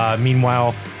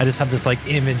 Meanwhile, I just have this like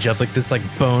image of like this like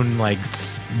bone like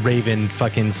raven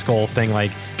fucking skull thing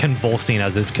like convulsing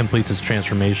as it completes its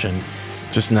transformation.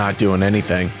 Just not doing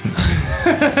anything.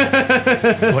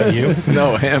 What, you?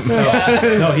 No, him.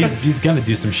 No, he's gonna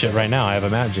do some shit right now, I have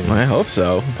imagined. I hope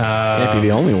so. Can't be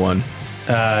the only one.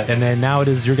 And then now it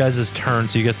is your guys' turn,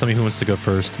 so you guys tell me who wants to go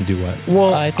first and do what.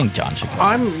 Well, I think John should go.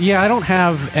 I don't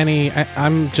have any.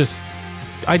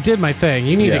 I did my thing.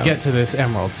 You need Yeah. to get to this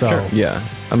emerald, so. Yeah.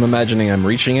 I'm imagining I'm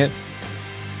reaching it.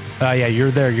 Yeah, you're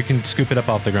there. You can scoop it up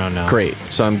off the ground now. Great.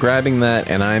 So I'm grabbing that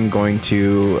and I'm going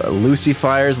to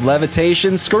Lucifier's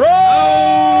levitation scroll.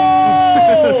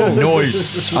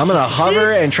 Noise. I'm gonna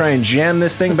hover and try and jam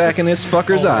this thing back in this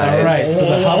fucker's eyes. All right, so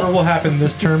the hover will happen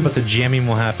this turn, but the jamming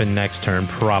will happen next turn,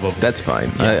 probably. That's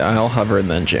fine. I'll hover and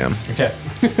then jam. Okay.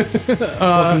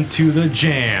 Welcome to the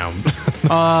jam.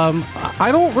 I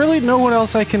don't really know what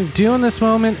else I can do in this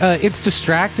moment. It's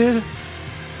distracted,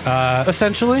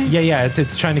 essentially. Yeah,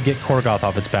 it's trying to get Korgoth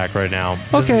off its back right now.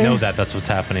 It doesn't Okay. know that's what's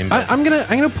happening. But I'm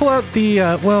gonna pull out the.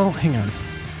 Well, hang on.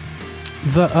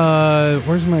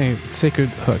 Where's my sacred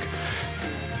hook?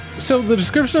 So the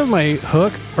description of my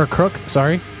hook or crook,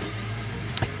 sorry.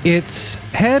 It's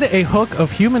head a hook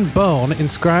of human bone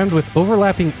inscribed with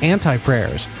overlapping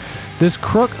anti-prayers. This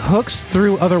crook hooks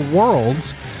through other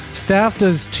worlds. Staff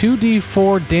does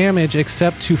 2d4 damage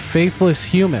except to faithless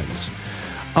humans.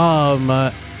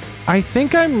 I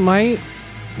think I might.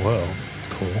 whoa, that's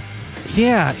cool.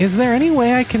 Yeah, is there any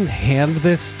way I can hand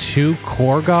this to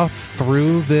Korgoth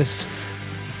through this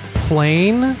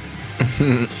plane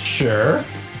Sure.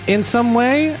 in some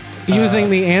way? Using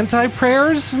the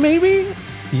anti-prayers, maybe?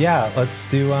 Yeah, let's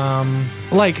do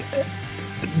Like,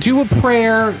 do a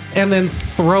prayer and then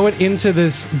throw it into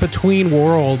this between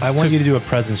worlds. I want you to do a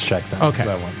presence check then. Okay. That's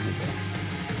what I want you to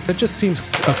do. That just seems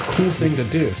a cool thing to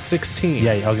do. 16.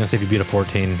 Yeah, I was gonna say if you beat a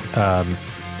 14,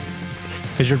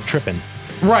 because you're tripping.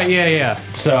 Right, yeah.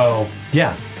 So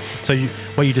yeah. So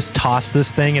you just toss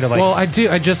this thing into like Well, I do.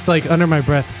 I just, like, under my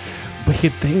breath,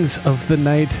 wicked things of the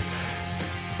night.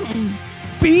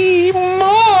 Be more!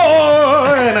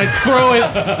 And I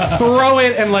throw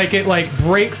it, and like it like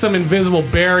breaks some invisible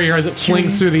barrier as it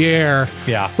flings through the air.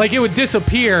 Yeah. Like it would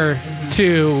disappear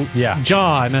to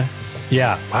John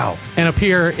Yeah. Wow. and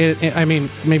appear. I mean,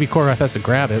 maybe Korgoth has to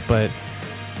grab it, but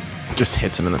Just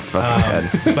hits him in the fucking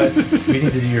head. But we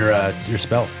need to do your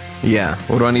spell. Yeah.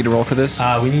 What do I need to roll for this?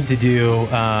 We need to do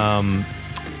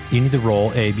you need to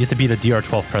roll you have to beat a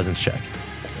DR12 presence check.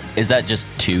 Is that just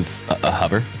a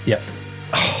hover? Yep.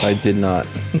 I did not.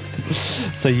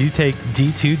 So you take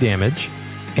D2 damage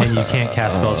and you can't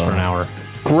cast spells for an hour.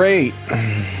 Great.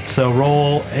 So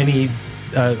roll any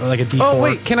like a D4. oh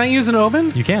wait, can I use an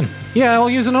omen? You can. Yeah, I'll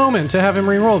use an omen to have him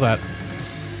re-roll that.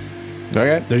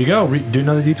 Okay. There you go. Do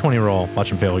another D20 roll. Watch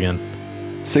him fail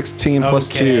again. 16 plus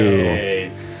 2.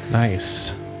 Okay.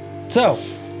 Nice. So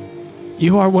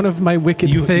You are one of my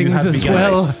wicked things as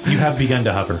well. You have begun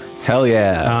to hover. Hell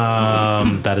yeah.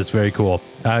 That is very cool.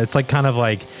 It's like kind of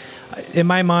like, in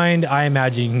my mind, I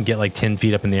imagine you can get like 10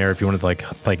 feet up in the air if you wanted to like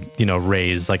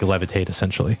raise, like levitate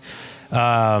essentially.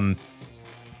 Kind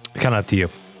of up to you.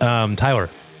 Tyler,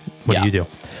 what do you do?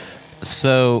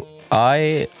 So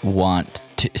I want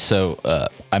to. So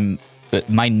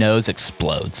my nose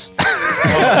explodes.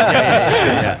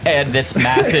 And this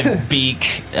massive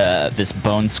beak, this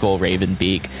bone skull raven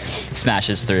beak,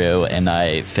 smashes through, and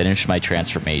I finish my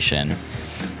transformation.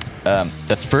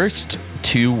 The first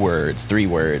three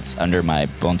words under my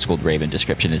bone skulled raven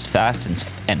description is fast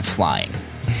and flying.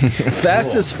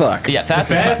 Fast as fuck. Yeah,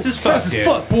 fast as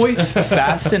fuck, boy.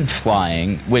 fast and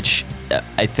flying, which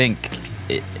I think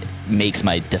it makes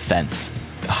my defense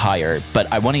higher,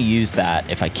 but I want to use that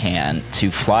if I can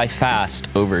to fly fast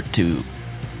over to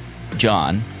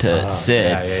John, to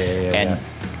Sid, and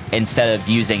instead of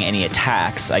using any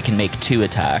attacks, I can make 2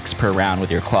 attacks per round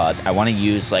with your claws. I want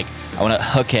to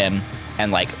hook him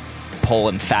and like pull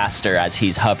him faster as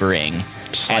he's hovering.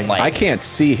 And like I can't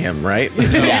see him, right?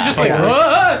 yeah, Just like,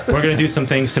 what? We're gonna do some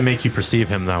things to make you perceive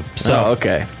him though. So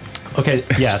okay. okay,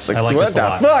 yes, Like, I like what this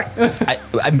a the lot.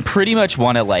 fuck? I pretty much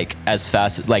want to like as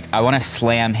fast like I want to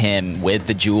slam him with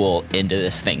the jewel into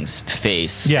this thing's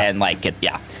face and like get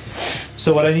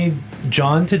So what I need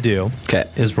John to do 'Kay.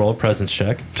 is roll a presence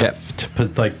check Okay.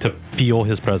 to feel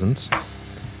his presence.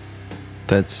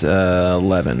 That's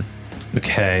 11.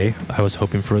 Okay, I was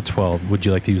hoping for a 12. Would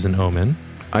you like to use an omen?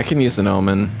 I can use an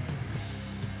omen.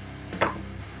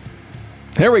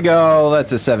 Here we go.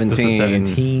 That's a 17. This is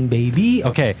 17, baby.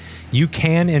 Okay, you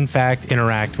can in fact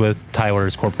interact with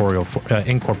Tyler's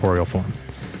incorporeal form.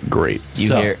 Great. you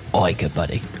So- hear oika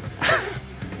buddy.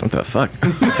 What the fuck?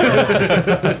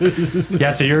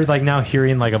 Yeah, so you're like now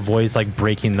hearing like a voice like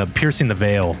piercing the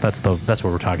veil. That's what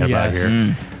we're talking about Yes.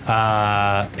 here.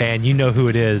 And you know who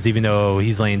it is, even though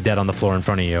he's laying dead on the floor in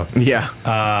front of you. Yeah.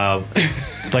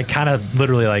 Like kind of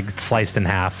literally like sliced in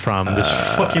half from this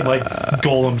fucking like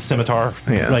golem scimitar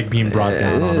like being brought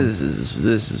down on him. This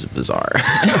is bizarre.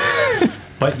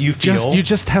 But you feel You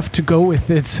just have to go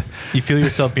with it. you feel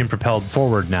yourself being propelled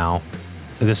forward now.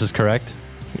 This is correct?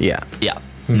 Yeah. Yeah.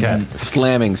 Okay.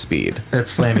 Slamming speed.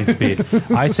 It's slamming speed.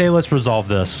 I say let's resolve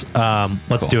this.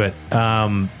 Let's do it.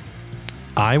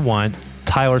 I want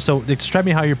Tyler. So describe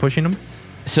me how you're pushing him.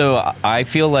 So I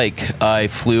feel like I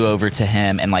flew over to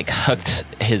him and like hooked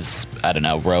his, I don't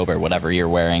know, robe or whatever you're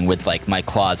wearing with like my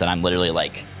claws, and I'm literally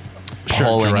like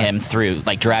pulling him through,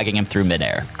 like dragging him through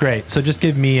midair. Great. So just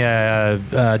give me a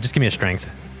strength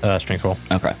roll.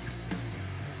 Okay.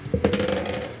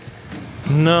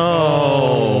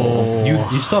 No.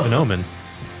 You still have an omen.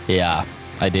 Yeah,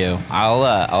 I do.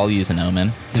 I'll use an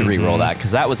omen to re-roll that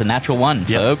because that was a natural 1,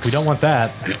 folks. We don't want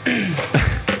that.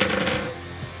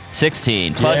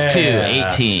 16 plus 2, Yeah.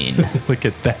 18. Look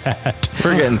at that.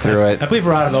 We're getting through it. I believe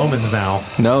we're out of omens now.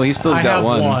 No, he still's I got have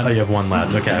one. one. Oh, you have one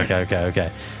left.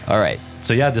 Okay. All right.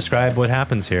 So yeah, describe what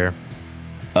happens here.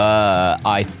 Well,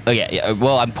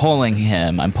 I'm pulling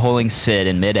him. I'm pulling Sid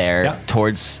in midair Yep.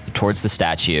 towards the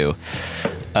statue.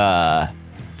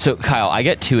 So Kyle, I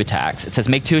get 2 attacks. It says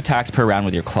make 2 attacks per round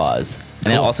with your claws,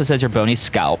 and it Cool. also says your bony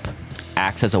scalp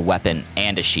acts as a weapon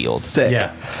and a shield. Sick.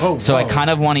 Yeah. Oh, So I whoa. kind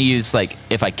of want to use, like,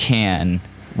 if I can,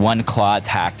 one claw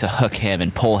attack to hook him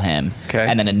and pull him, Okay.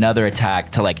 and then another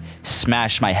attack to like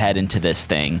smash my head into this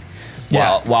thing,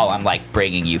 Yeah. while I'm like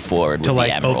bringing you forward To with like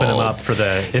the emerald. open him up for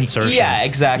the insertion. Yeah,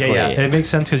 exactly. Yeah, yeah. It makes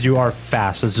sense because you are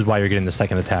fast. This is why you're getting the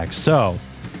second attack. So,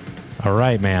 all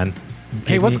right, man.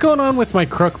 Hey, what's going on with my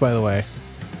crook, by the way?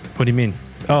 What do you mean?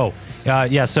 Oh,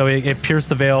 yeah. So it pierced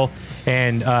the veil,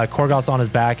 and Korgoth's on his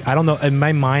back. I don't know. In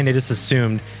my mind, I just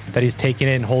assumed that he's taking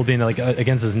it and holding it like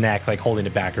against his neck, like holding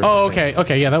it back or Oh, something.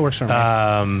 okay. Yeah, that works for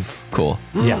me. Cool.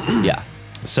 Yeah. Yeah.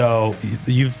 So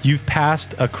you've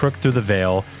passed a crook through the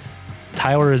veil.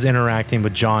 Tyler is interacting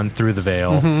with John through the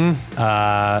veil,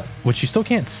 which you still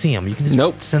can't see him. You can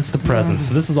just sense the presence.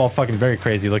 So this is all fucking very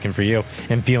crazy looking for you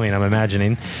and feeling, I'm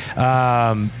imagining.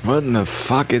 What in the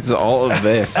fuck is all of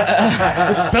this?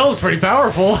 This spell's pretty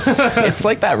powerful. It's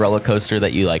like that roller coaster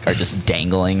that you like are just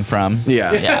dangling from.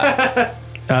 Yeah.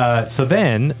 Yeah. So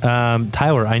then,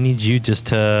 Tyler, I need you just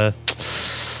to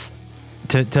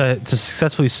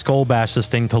successfully skull bash this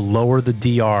thing to lower the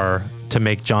DR to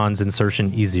make John's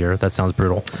insertion easier. That sounds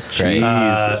brutal. Great.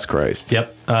 Jesus Christ.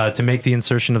 Yep. To make the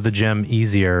insertion of the gem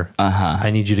easier,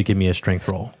 I need you to give me a strength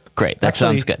roll. Great. That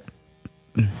Actually- sounds good.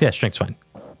 Yeah, strength's fine.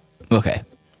 Okay.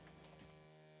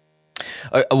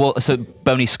 Well, so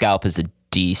Bony Scalp is a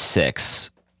D6.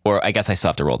 Or I guess I still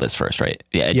have to roll this first, right?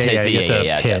 You have to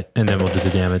hit, and then we'll do the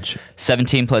damage.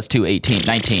 17 plus 2, 18.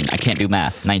 19. I can't do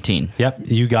math. 19. Yep,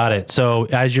 you got it. So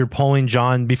as you're pulling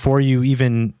John, before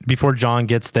John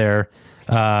gets there,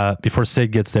 before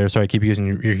Sid gets there, sorry, I keep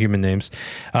using your human names,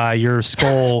 your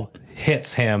skull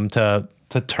hits him to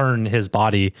turn his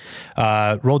body.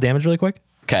 Roll damage really quick.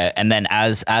 Okay, and then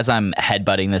as I'm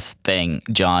headbutting this thing,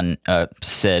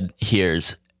 Sid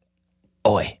hears,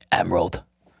 "Oi, Emerald."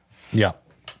 Yeah.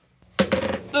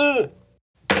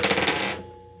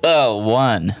 Oh,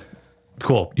 1.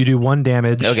 Cool. You do 1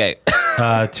 damage Okay.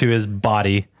 to his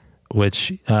body,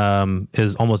 which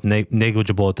is almost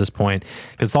negligible at this point,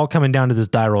 because it's all coming down to this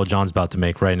die roll John's about to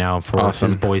make right now for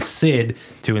his boy Sid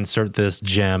to insert this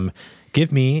gem.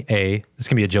 Give me this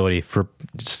can be agility for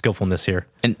skillfulness here.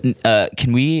 And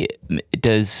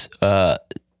does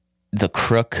the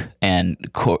crook and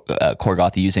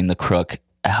Korgoth using the crook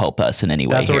help us in any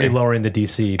way? That's here? already lowering the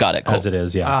DC. Got it, cool. As it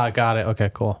is, yeah. Got it.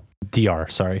 Okay, cool. DR,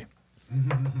 sorry.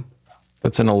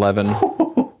 That's an 11. It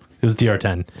was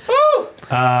DR10.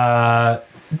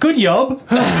 Good job.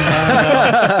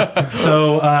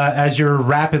 So as you're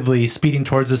rapidly speeding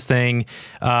towards this thing,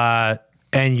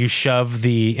 and you shove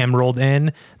the emerald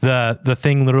in, the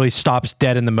thing literally stops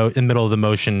dead in the middle of the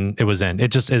motion it was in.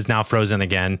 It just is now frozen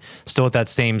again, still with that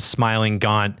same smiling,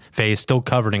 gaunt face, still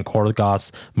covered in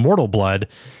Korgoth's mortal blood.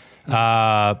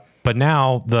 But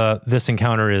now this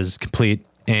encounter is complete,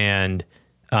 and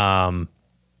the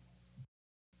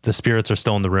spirits are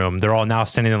still in the room. They're all now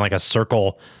standing in like a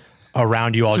circle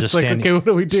around you all, just like, standing, okay, what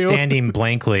do we do? standing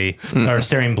blankly or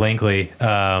staring blankly.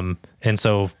 And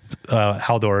so,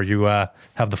 Haldor, you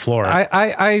have the floor.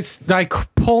 I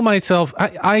pull myself.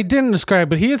 I didn't describe,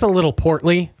 but he is a little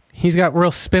portly. He's got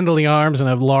real spindly arms and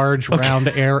a large round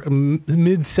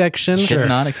midsection. Did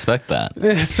not expect that.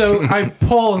 So I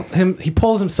pull him. He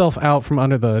pulls himself out from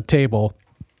under the table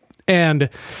and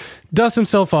dusts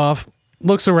himself off,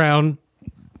 looks around,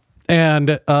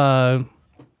 and well,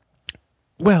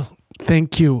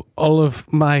 thank you, all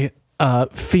of my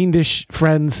fiendish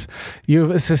friends.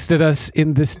 You've assisted us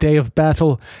in this day of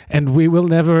battle, and we will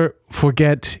never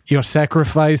forget your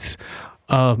sacrifice.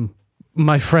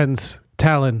 My friends,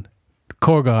 Talon,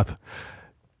 Korgoth,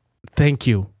 thank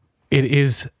you. It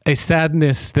is a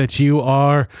sadness that you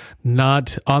are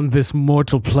not on this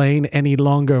mortal plane any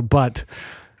longer, but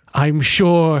I'm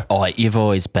sure... Oh, you've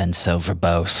always been so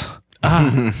verbose.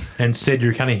 And Sid,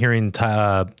 you're kind of hearing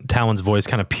Talon's voice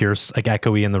kind of pierce, like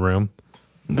echoey in the room.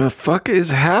 The fuck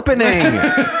is happening?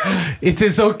 It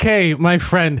is okay, my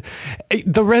friend.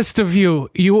 The rest of you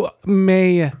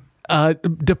may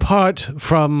depart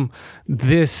from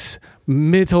this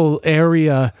middle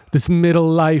area, this middle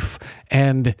life,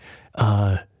 and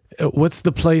what's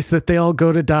the place that they all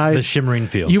go to die? The Shimmering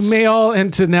Fields. You may all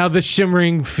enter now the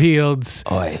Shimmering Fields.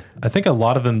 Oi. I think a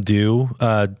lot of them do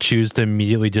choose to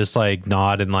immediately just like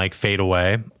nod and like fade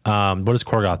away. What does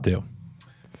Korgoth do?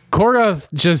 Korgoth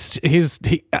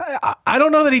I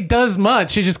don't know that he does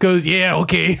much. He just goes, yeah,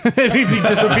 okay. And he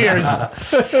disappears.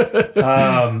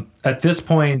 At this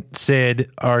point,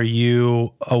 Sid, are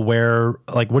you aware?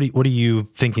 Like, what do you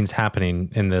thinking's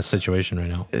happening in this situation right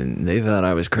now? And they thought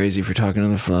I was crazy for talking to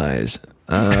the flies.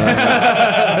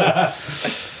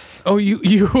 Oh,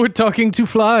 you were talking to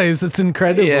flies. It's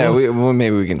incredible. Yeah, well,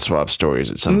 maybe we can swap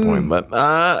stories at some point, but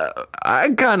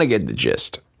I kind of get the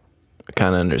gist. I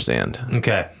kind of understand.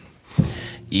 Okay.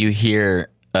 You hear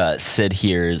Sid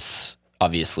hears,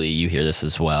 obviously you hear this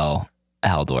as well,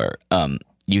 Haldor.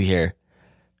 You hear,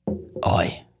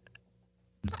 "Oi,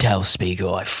 tell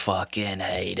Spiegel I fucking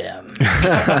hate him."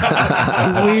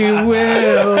 We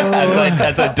will.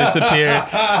 as I disappear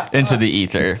into the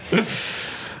ether.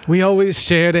 We always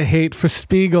shared a hate for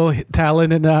Spiegel,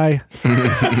 Talon and I.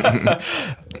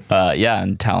 Yeah,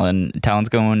 and Talon's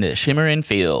going to Shimmering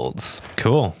Fields.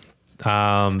 Cool.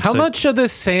 How much of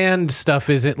this sand stuff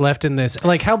is it left in this?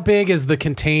 Like, how big is the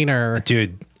container?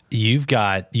 Dude, you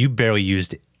barely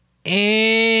used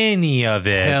any of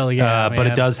it. Hell yeah, but it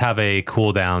man. does have a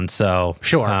cooldown, so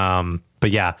Sure. But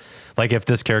yeah, like if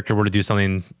this character were to do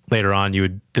something later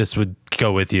on, this would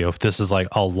go with you. This is like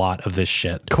a lot of this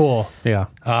shit. Cool. Yeah.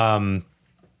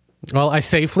 Well, I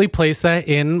safely place that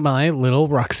in my little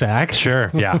rucksack. Sure.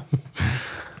 Yeah.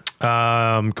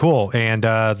 Cool. And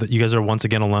you guys are once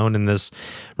again alone in this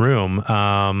room.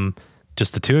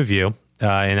 Just the two of you.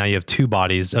 And now you have two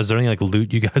bodies. Is there any like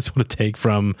loot you guys want to take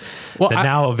from the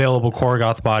now available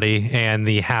Korgoth body and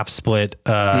the half split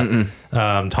Talon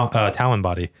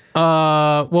body?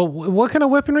 Well, what kind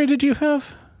of weaponry did you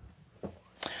have?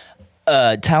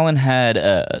 Talon had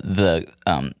the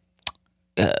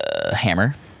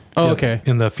hammer. Oh, okay.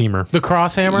 In the femur. The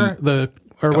cross hammer,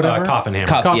 or whatever. Coffin hammer.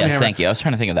 Yes, hammer. thank you. I was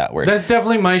trying to think of that word. That's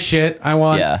definitely my shit. I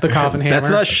want Yeah. the coffin hammer. That's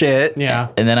not shit. Yeah.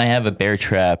 And then I have a bear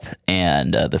trap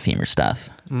and the femur stuff.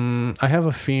 I have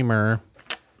a femur.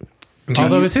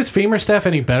 Although, is his femur staff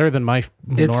any better than my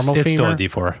normal It's still femur? a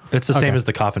D4. It's the same as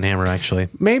the coffin hammer, actually.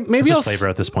 Maybe It's I'll just flavor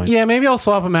at this point. Yeah, maybe I'll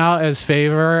swap them out as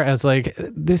favor, as like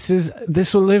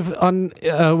this will live on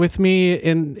with me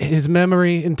in his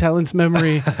memory, in Talon's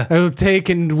memory. I will take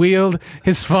and wield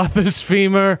his father's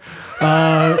femur.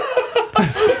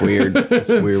 It's weird. It's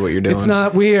weird what you're doing. It's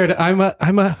not weird. I'm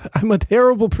a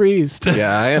terrible priest.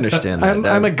 Yeah, I understand that.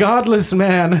 I'm a godless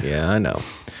man. Yeah, I know.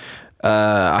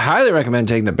 I highly recommend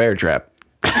taking the bear trap.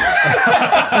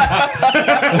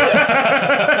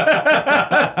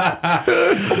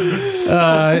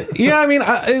 Yeah, I mean,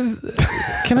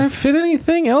 can I fit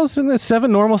anything else in the 7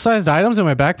 normal sized items in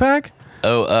my backpack?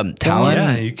 Oh, Talon.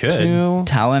 Yeah, you could. 2.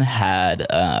 Talon had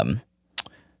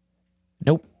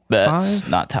nope. That's 5?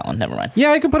 not Talon. Never mind.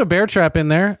 Yeah, I can put a bear trap in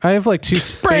there. I have like 2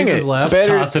 spaces it. left.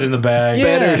 Better- Toss it in the bag.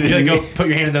 Yeah. Better to go put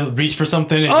your hand in the reach for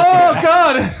something. And Oh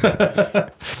God!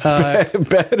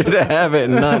 Better to have it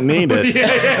and not need it.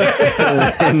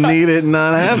 And need it and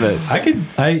not have it.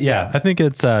 I think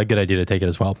it's a good idea to take it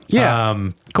as well.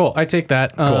 Yeah. Cool. I take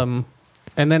that.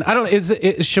 And then I don't.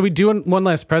 Should we do one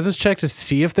last presence check to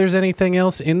see if there's anything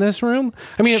else in this room?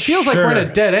 I mean, it feels like we're in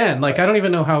a dead end. Like I don't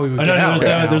even know how we would get out.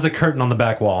 There's a curtain on the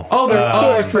back wall. Oh,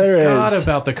 I forgot there is.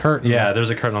 about the curtain. Yeah, there's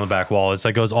a curtain on the back wall. It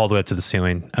goes all the way up to the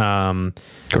ceiling.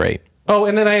 Great. Oh,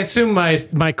 and then I assume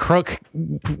my crook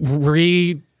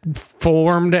reformed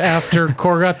after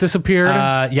Korgoth disappeared.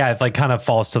 Yeah, it like kind of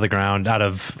falls to the ground out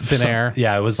of Thin air.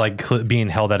 Yeah, it was like being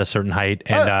held at a certain height,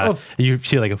 and you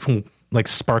see like a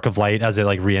spark of light as it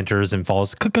like re-enters and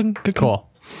falls. Cool.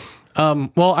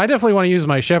 Well, I definitely want to use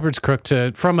my shepherd's crook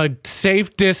to, from a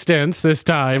safe distance this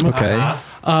time. Okay.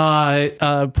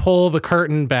 Pull the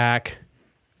curtain back.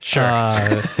 Sure.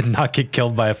 Not get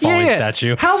killed by a falling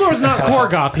statue. Haldor's not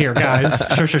Korgoth here, guys.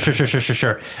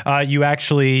 Sure. You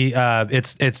actually,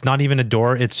 it's not even a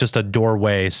door. It's just a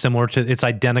doorway it's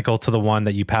identical to the one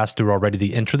that you passed through already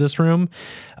to enter this room.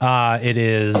 It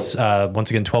is, once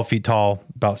again, 12 feet tall,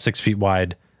 about 6 feet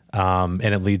wide, and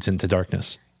it leads into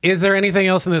darkness. Is there anything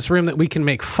else in this room that we can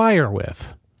make fire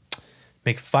with?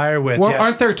 Make fire with. Well,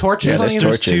 aren't there torches? Yeah, there's on either-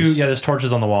 torches. There's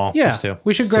torches on the wall. Yeah, There's two.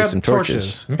 we should grab some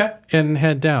torches. torches. Okay. And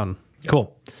head down.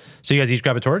 Cool. So you guys each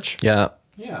grab a torch? Yeah.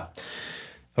 Yeah.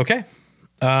 Okay.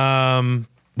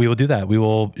 We will do that. We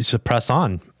will just press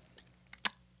on.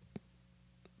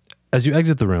 As you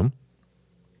exit the room,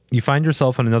 you find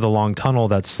yourself in another long tunnel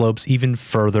that slopes even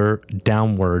further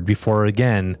downward before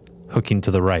again hooking to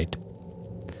the right.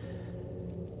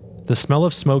 The smell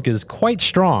of smoke is quite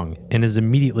strong and is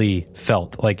immediately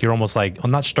felt. Like you're almost like,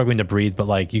 I'm not struggling to breathe, but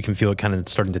like you can feel it kind of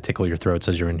starting to tickle your throats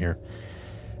as you're in here.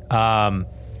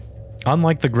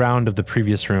 Unlike the ground of the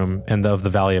previous room and of the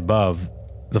valley above,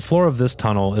 the floor of this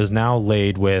tunnel is now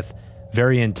laid with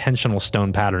very intentional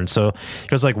stone patterns. So you're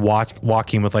just like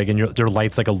walking with like, and your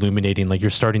lights like illuminating, like you're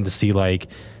starting to see like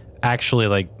actually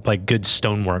like good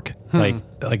stonework,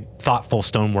 like thoughtful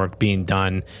stonework being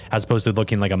done, as opposed to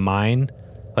looking like a mine.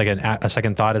 Like a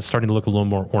second thought, is starting to look a little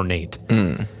more ornate.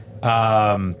 And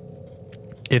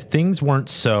if things weren't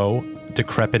so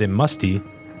decrepit and musty,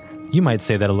 you might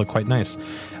say that it looked quite nice.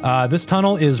 This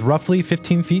tunnel is roughly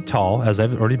 15 feet tall, as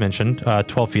I've already mentioned.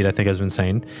 12 feet, I think I've been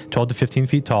saying. 12 to 15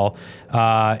 feet tall.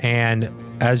 And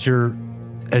as you're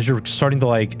starting to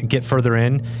like get further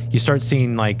in, you start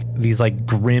seeing like these like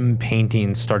grim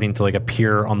paintings starting to like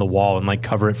appear on the wall and like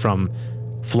cover it from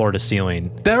floor to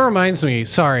ceiling. That reminds me.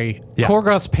 Sorry, Yeah.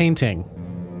 Korgoth's painting.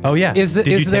 Oh yeah, Is Did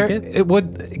you there? take it? It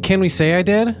would. Can we say I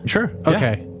did? Sure. yeah.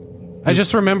 Okay. I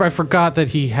just remember I forgot that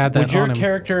he had that Would your on him.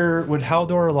 character, would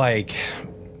Haldor like?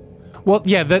 Well,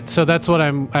 yeah. That's what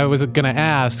I was gonna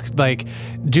ask. Like,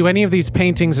 do any of these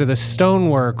paintings or the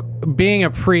stonework? Being a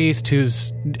priest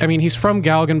he's from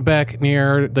Galgenbeck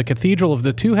near the Cathedral of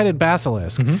the Two-Headed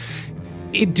Basilisk.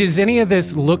 Does any of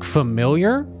this look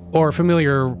familiar or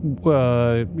familiar?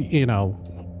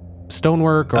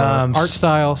 Stonework or art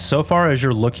style. So far as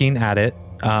you're looking at it,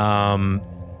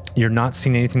 you're not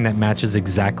seeing anything that matches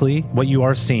exactly. What you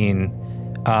are seeing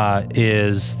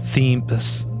is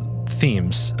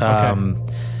themes.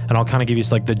 And I'll kind of give you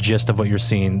like the gist of what you're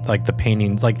seeing, like the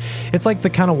paintings. Like it's like the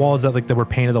kind of walls that like that were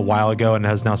painted a while ago and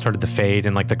has now started to fade,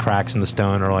 and like the cracks in the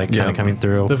stone are like kind of coming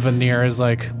through. The veneer is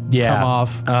like come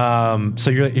off. So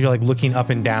you're like looking up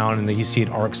and down, and then you see it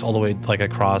arcs all the way like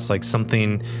across, like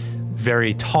something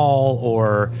very tall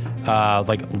or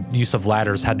like use of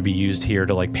ladders had to be used here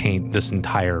to like paint this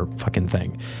entire fucking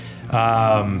thing.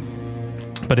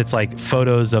 But it's like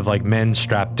photos of like men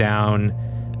strapped down,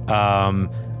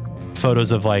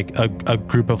 photos of like a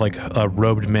group of like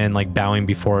robed men like bowing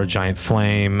before a giant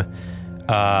flame,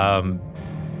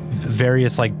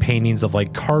 various like paintings of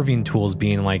like carving tools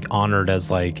being like honored as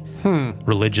like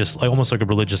religious, like almost like a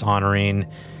religious honoring.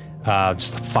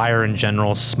 Just fire in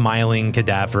general, smiling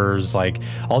cadavers, like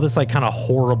all this like kind of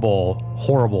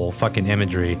horrible fucking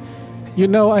imagery.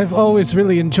 I've always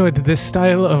really enjoyed this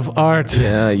style of art.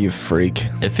 Yeah, you freak.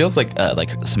 It feels like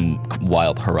some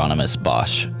wild Hieronymus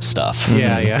Bosch stuff.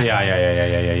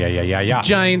 Yeah.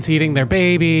 Giants eating their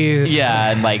babies.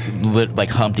 Yeah, and like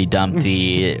Humpty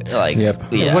Dumpty. Like, Yep.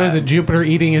 yeah. What is it? Jupiter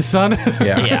eating his son?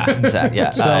 Yeah, exactly.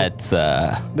 Yeah, So- it's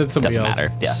That's somebody doesn't else.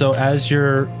 matter. Yeah. So as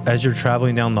you're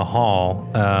traveling down the hall,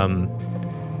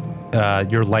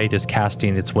 your light is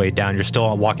casting its way down. You're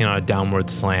still walking on a downward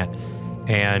slant,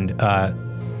 and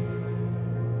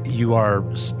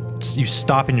you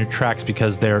stop in your tracks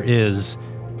because there is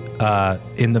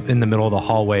in the middle of the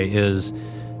hallway is,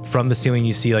 from the ceiling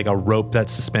you see like a rope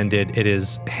that's suspended. It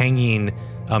is hanging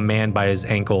a man by his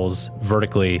ankles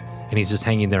vertically, and he's just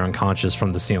hanging there unconscious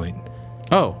from the ceiling.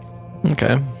 Oh,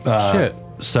 Okay. shit.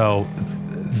 So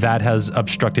that has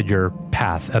obstructed your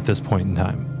path at this point in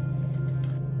time.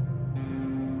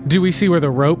 Do we see where the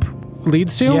rope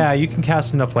leads to? Yeah, you can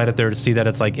cast enough light up there to see that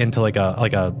it's like into like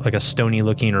a stony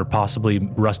looking or possibly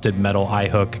rusted metal eye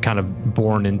hook kind of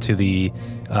born into the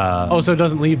So it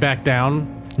doesn't lead back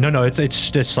down? No,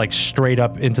 it's just like straight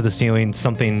up into the ceiling.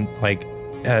 Something like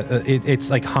it's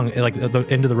like hung, like the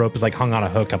end of the rope is like hung on a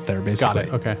hook up there, basically. Got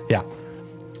it. Okay. Yeah.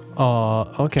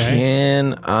 Okay.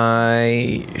 Can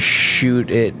I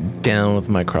shoot it down with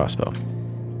my crossbow?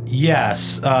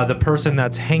 Yes, the person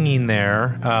that's hanging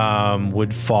there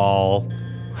would fall.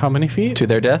 How many feet? To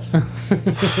their death?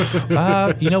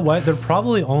 You know what? They're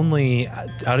probably only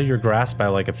out of your grasp by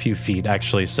like a few feet,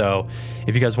 actually. So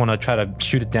if you guys want to try to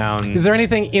shoot it down, Is there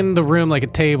anything in the room, like a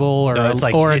table or No, it's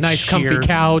like- or a it's nice comfy sheer-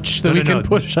 couch that No, we no, can no.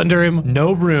 push under him?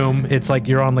 no room. It's like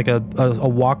you're on like a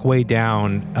walkway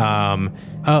down.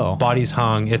 Body's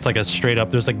hung. It's like a straight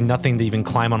up. There's like nothing to even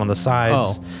climb on the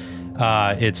sides.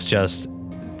 It's just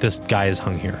this guy is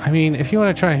hung here. I mean, if you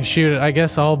want to try and shoot it, I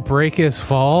guess I'll break his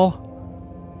fall.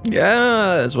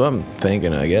 Yeah, that's what I'm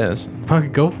thinking, I guess.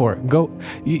 Fuck, go for it. Go.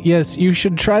 Yes, you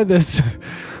should try this.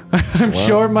 I'm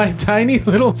sure my tiny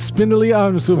little spindly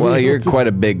arms will Well, be you're able to- quite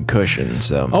a big cushion,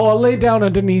 so. Oh, I'll lay down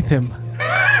underneath him.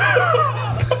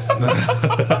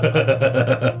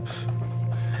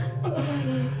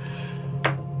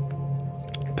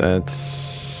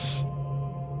 That's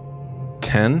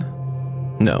 10?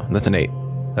 No, that's an 8.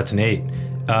 That's an 8.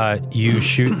 You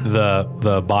shoot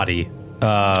the body.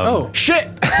 Shit!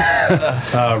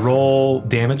 Roll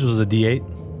damage was a D8.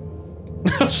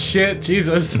 Oh, shit,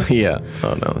 Jesus. Yeah.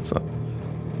 Oh, no, it's not.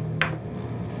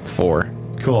 4.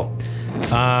 Cool.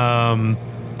 Damn.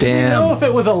 You know if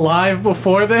it was alive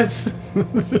before this?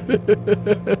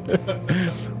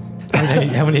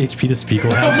 How many HP does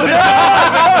Spiegel have?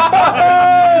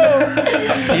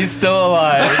 He's still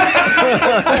alive.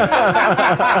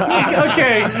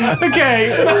 Okay.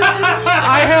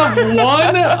 I have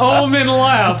one omen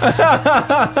left.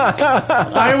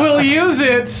 I will use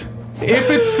it If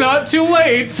it's not too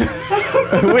late.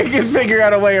 We can figure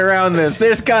out a way around this.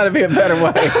 There's got to be a better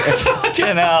way.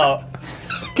 Fucking hell.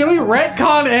 Can we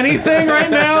retcon anything right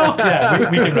now? Yeah,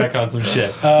 we can retcon some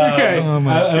shit. Okay.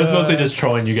 I was mostly just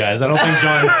trolling you guys. I don't think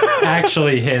John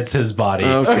actually hits his body.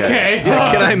 Okay.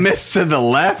 Can I miss to the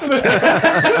left?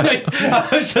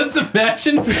 Just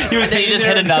imagine he was Then you just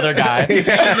hit another guy. He's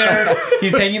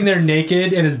hanging there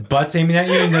naked and his butt's aiming at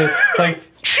you and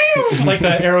like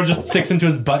the arrow just sticks into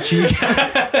his butt cheek.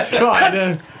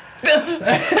 God.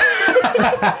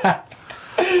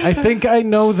 I think I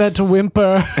know that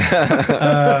whimper.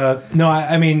 No,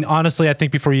 I mean, honestly, I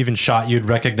think before you even shot, you'd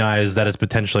recognize that it's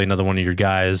potentially another one of your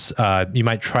guys. You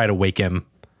might try to wake him.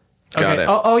 Got it.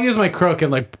 I'll use my crook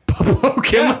and like poke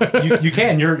him. You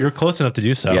can. You're close enough to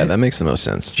do so. Yeah, that makes the most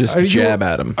sense. Just jab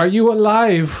at him. Are you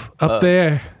alive up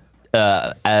there?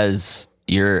 As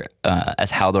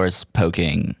Haldor's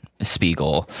poking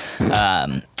Spiegel,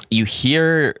 you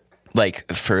hear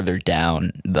like further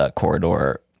down the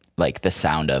corridor, like the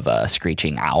sound of a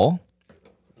screeching owl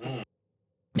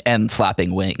and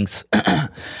flapping wings.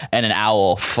 And an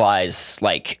owl flies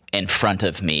like in front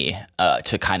of me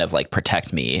to kind of like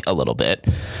protect me a little bit,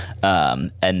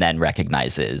 and then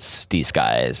recognizes these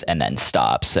guys and then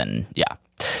stops. And yeah.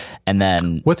 And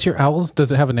then What's your owl's?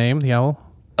 Does it have a name, the owl?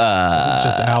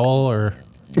 Just owl or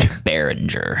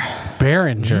Behringer.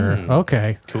 Behringer?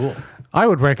 Okay. Cool. I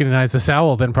would recognize this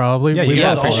owl then probably. Yeah, you We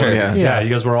guys both for all, sure. Yeah, you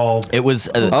guys were all. It was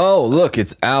Oh, look,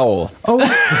 it's Owl. Oh,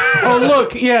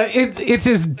 look, yeah, it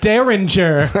is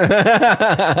Derringer.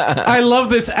 I love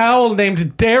this owl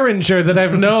named Derringer that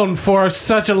I've known for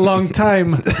such a long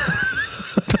time.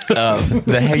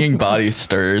 the hanging body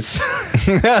stirs.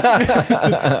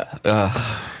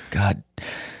 God,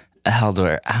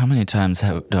 Haldor, how many times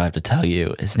do I have to tell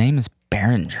you? His name is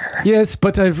Behringer. Yes,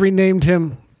 but I've renamed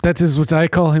him. That is what I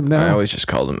call him I now. always just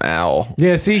called him Owl.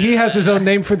 Yeah, see, he has his own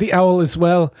name for the owl as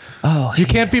well. Oh, You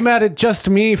can't be mad at just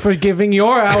me for giving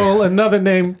your owl another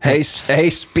name. Hey,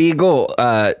 Spiegel,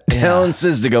 Talon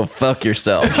says to go fuck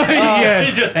yourself. Yeah.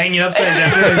 You're just hanging upside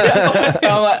down.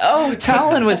 oh,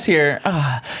 Talon was here.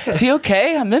 Is he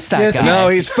okay? I missed that Yes, guy. No,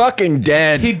 he's fucking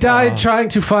dead. He died trying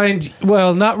to find,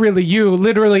 well, not really you,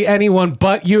 literally anyone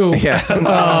but you. Yeah.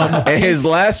 And his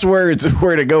last words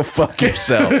were to go fuck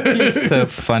yourself. He's so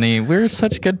funny. We're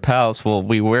such good pals. Well,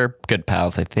 we were good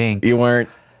pals, I think. You weren't.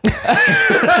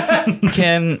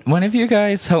 Can one of you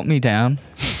guys help me down,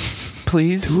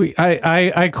 please?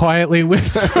 I quietly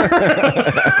whisper.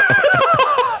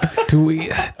 Do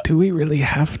we really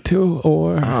have to,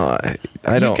 or I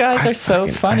don't. You guys are so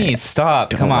funny. Stop.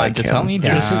 Come on, like just him. help me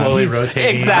down. Just slowly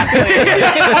rotating. Exactly.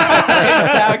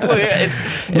 Exactly.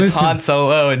 It's Listen, Han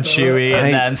Solo and Chewie,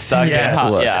 and then stuck in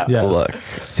Han. Look, Yeah. Yes. look.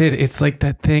 Sid, it's like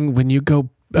that thing when you go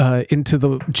into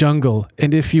the jungle,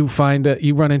 and if you find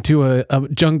you run into a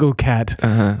jungle cat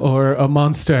or a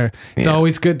monster, it's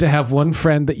always good to have one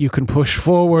friend that you can push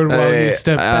forward while you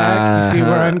step back. You see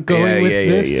where I'm going with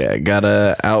this? Yeah. You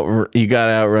gotta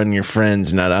outrun your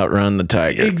friends, not outrun the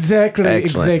tiger. Exactly.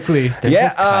 Excellent. Exactly.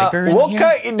 There's a tiger in we'll here?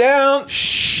 cut you down.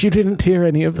 Shh, you didn't hear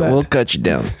any of that. We'll cut you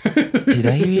down. Did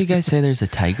I hear you guys say there's a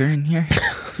tiger in here?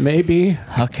 Maybe.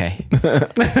 Okay.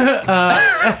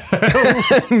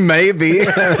 Maybe.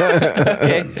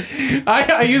 Okay.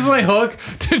 I use my hook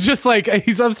to just like,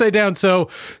 he's upside down, so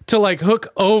to like hook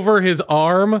over his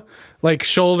arm, like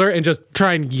shoulder, and just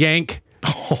try and yank.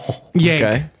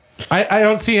 Okay. I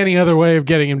don't see any other way of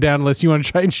getting him down unless you want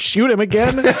to try and shoot him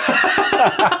again.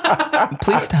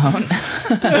 Please don't.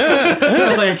 I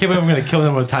was like, I can't believe I'm going to kill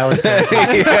them with Tyler's gun.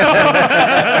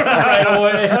 Right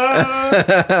away.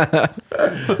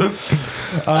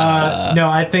 No,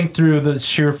 I think through the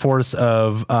sheer force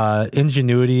of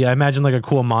ingenuity, I imagine like a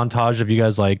cool montage of you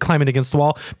guys like climbing against the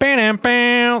wall. Bam,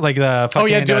 bam, like the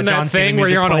fucking, doing that John Cena thing where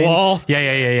music's you're on a playing. wall?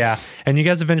 Yeah. And you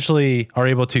guys eventually are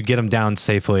able to get him down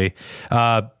safely.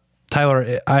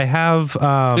 Tyler, I have.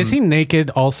 Is he naked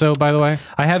also, by the way?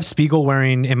 I have Spiegel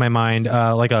wearing in my mind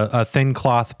like a thin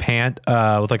cloth pant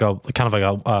with like a kind of like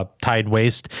a tied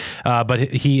waist, but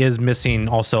he is missing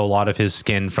also a lot of his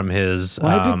skin from his.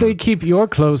 Why did they keep your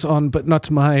clothes on but not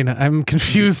mine? I'm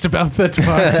confused about that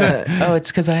part. Oh,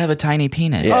 it's because I have a tiny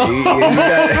penis. Yeah, you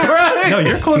got, Right? No,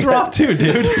 your clothes were off too,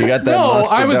 dude. you got that No,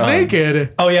 monster I was dong.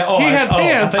 naked. Oh yeah. Oh, He had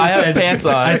pants. I I have pants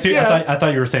on. I see. Yeah. I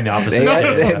thought you were saying the opposite.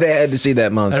 They had to see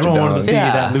that monster Everyone wanted to dong. see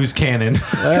Yeah. that loose cannon.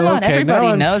 Come on, Okay, now everybody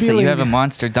I'm knows that feeling- you have a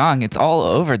monster dong. It's all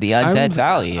over the Undead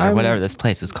Valley or I'm- whatever this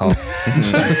place is called.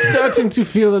 Starting to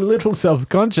feel a little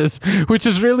self-conscious, which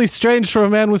is really strange for a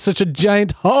man with such a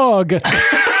giant hog.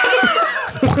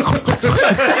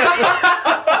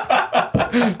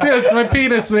 Yes, my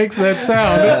penis makes that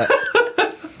sound.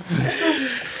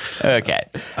 Okay.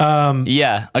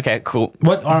 Yeah. Okay. Cool.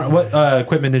 What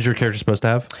equipment is your character supposed to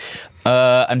have?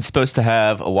 I'm supposed to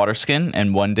have a water skin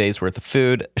and 1 day's worth of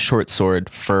food, short sword,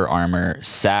 fur armor,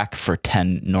 sack for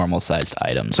 10 normal sized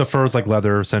items. So fur is like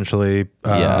leather, essentially.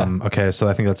 Yeah. Okay, so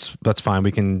I think that's fine.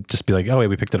 We can just be like, oh wait,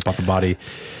 we picked it up off the body.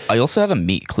 I also have a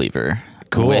meat cleaver.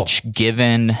 Cool. Which,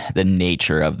 given the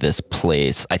nature of this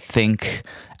place, I think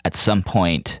at some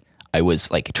point I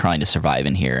was like trying to survive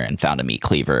in here and found a meat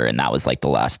cleaver, and that was like the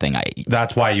last thing I.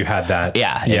 That's why you had that.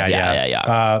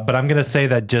 Yeah. But I'm gonna say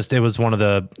that just it was one of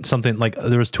the something like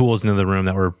there was tools in the room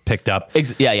that were picked up.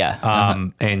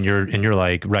 And you're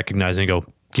like recognizing and go,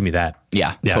 give me that.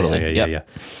 Yeah. Yeah. Totally. Yeah.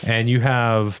 And you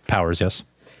have powers, yes.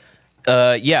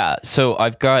 Yeah. So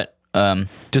I've got.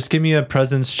 Just give me a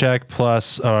presence check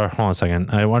plus. Hold on a second.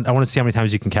 I want to see how many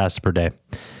times you can cast it per day.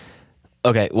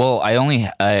 Okay. Well, I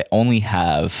only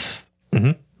have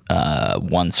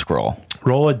one scroll.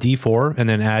 Roll a d4 and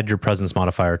then add your presence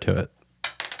modifier to it.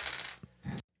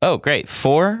 Oh, great!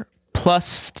 4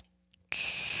 plus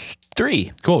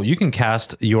 3. Cool. You can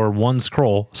cast your one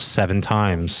scroll 7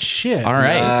 times. Shit. All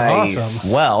right. Nice. That's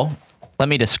awesome. Well, let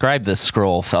me describe this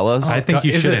scroll, fellas. I think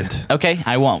you Is it? shouldn't. Okay,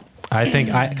 I won't. I think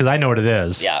because I know what it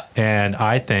is. Yeah. And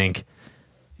I think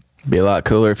Be a lot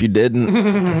cooler if you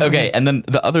didn't. Okay, and then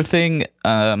the other thing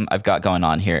I've got going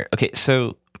on here. Okay,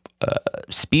 so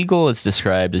Spiegel is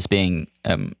described as being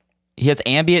he has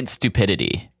ambient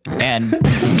stupidity and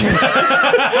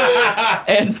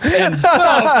and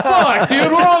Fuck,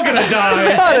 dude, we're all gonna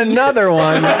die. Not another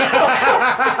one.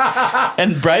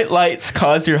 and bright lights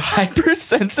cause your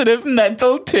hypersensitive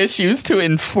mental tissues to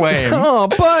inflame. Oh,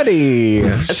 buddy.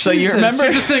 So you Jesus, remember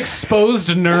you're just an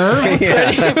exposed nerve.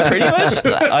 pretty much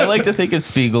I like to think of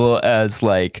Spiegel as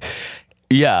like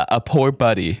a poor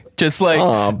buddy. Just like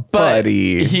Aw, but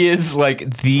buddy. he is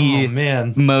like the Oh,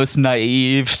 man. most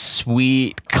naive,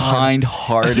 sweet,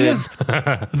 kind-hearted. He's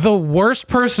the worst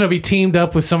person to be teamed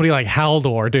up with somebody like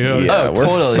Haldor, dude. Yeah, Oh, we're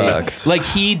totally. fucked. Like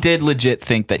he did legit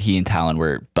think that he and Talon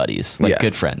were buddies, like Yeah.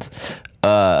 good friends.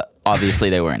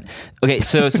 Obviously they weren't. Okay,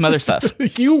 so some other stuff.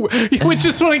 Which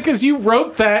is funny because you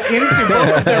wrote that into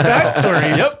both of their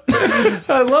backstories. Yep.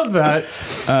 I love that.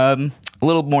 A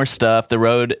little more stuff. The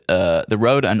road,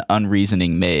 an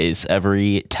unreasoning maze.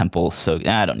 Every temple. So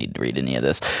I don't need to read any of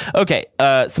this. Okay.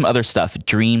 Some other stuff.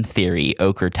 Dream theory.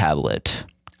 Ochre tablet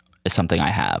is something I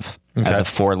have as a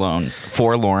forlorn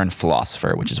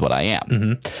philosopher, which is what I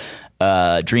am.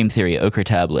 Dream theory. Ochre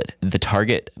tablet. The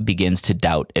target begins to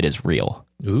doubt it is real.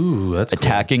 ooh, that's cool.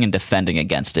 Attacking and defending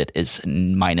against it is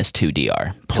minus 2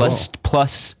 DR.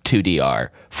 Plus 2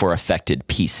 DR for affected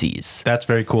PCs. That's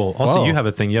very cool. Also, Whoa. you have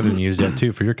a thing you haven't used yet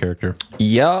too for your character.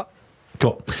 Yep.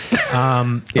 Cool.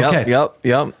 Yep. Okay.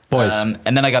 Yep. Boys.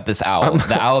 And then I got this owl.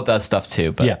 The owl does stuff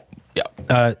too, but Yeah.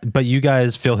 But you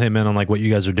guys fill him in on like what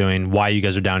you guys are doing, why you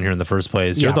guys are down here in the first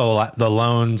place. You're the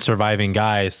lone surviving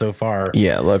guy so far.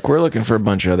 Yeah, look, we're looking for a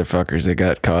bunch of other fuckers that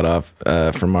got caught off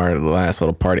from our last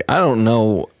little party. I don't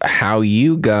know how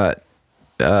you got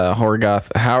Horgoth.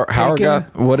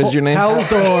 Horgoth? What is your name?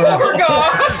 Haldor.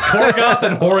 Horgoth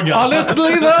and Horgoth.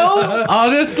 Honestly, though,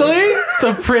 it's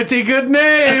a pretty good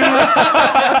name. all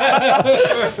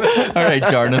right,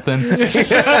 Jonathan. Oh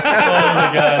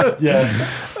my god.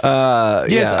 Yeah.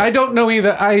 Yes, I don't know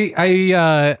either.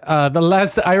 The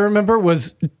last I remember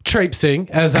was traipsing,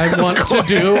 as I want to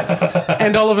do,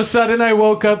 and all of a sudden I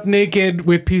woke up naked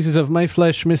with pieces of my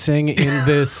flesh missing in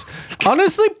this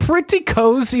honestly pretty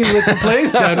cozy little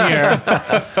place down here.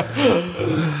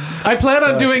 I plan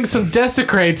on doing some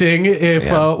desecrating if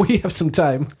we have some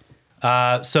time.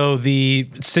 So the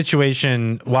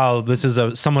situation, while this is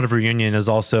a somewhat of a reunion, is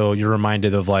also you're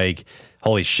reminded of like,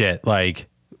 holy shit, like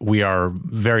we are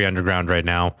very underground right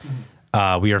now.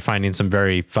 We are finding some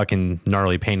very fucking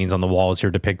gnarly paintings on the walls here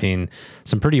depicting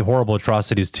some pretty horrible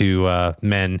atrocities to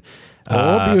men.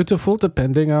 Or beautiful,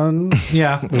 depending on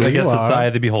Yeah, I guess you it's the are. eye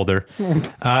of the beholder.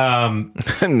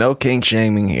 No kink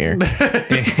shaming here.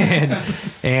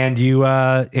 and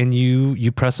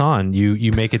you press on.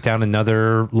 You make it down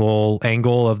another little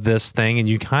angle of this thing, and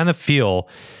you kind of feel.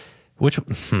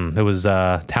 It was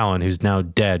Talon, who's now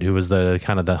dead, who was the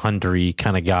kind of the huntery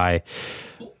kind of guy.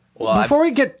 Well, Before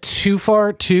we get too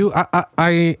far, too,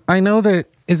 I know that.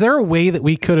 Is there a way that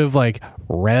we could have like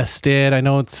rested? I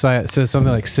know it says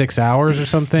something like 6 hours or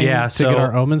something. Yeah, to get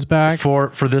our omens back. For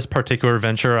this particular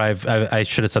venture, I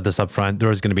should have said this up front. There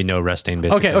was going to be no resting.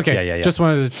 Basically. Okay. Yeah. Just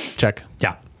wanted to check.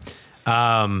 Yeah.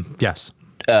 Yes.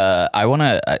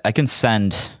 I can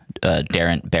send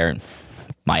Barron,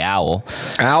 my owl,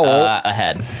 Owl.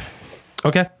 ahead.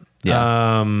 Okay.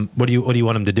 Yeah. What do you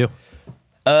want him to do?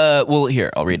 Well,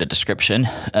 here, I'll read a description.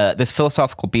 This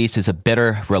philosophical beast is a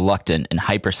bitter, reluctant, and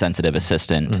hypersensitive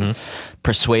assistant,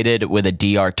 persuaded with a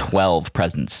DR12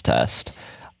 presence test.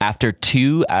 After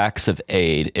 2 acts of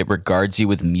aid, it regards you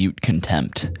with mute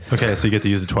contempt. Okay, so you get to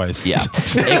use it twice. Yeah.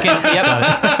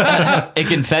 It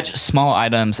can fetch small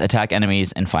items, attack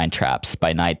enemies, and find traps.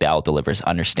 By night, the owl delivers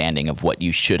understanding of what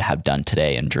you should have done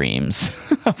today in dreams.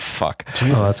 Fuck.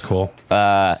 Jesus. Oh, that's cool.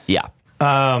 Yeah.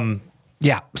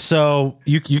 Yeah, so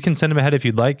you can send him ahead if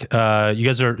you'd like. You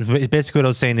guys are basically what I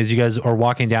was saying is you guys are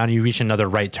walking down, you reach another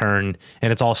right turn,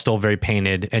 and it's all still very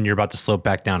painted, and you're about to slope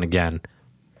back down again.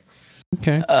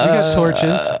 Okay. We got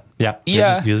torches. Yeah.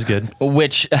 Yeah. This is good.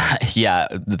 Which,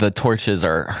 the torches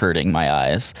are hurting my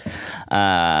eyes.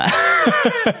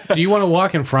 Do you want to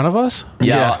walk in front of us?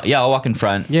 Yeah, I'll walk in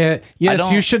front. Yeah. Yes,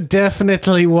 you should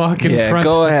definitely walk in front.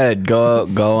 Go ahead. Go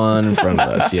on in front of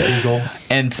us. Yes.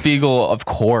 And Spiegel, of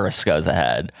course, goes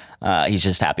ahead. He's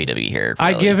just happy to be here. I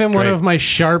really. give him one Great. of my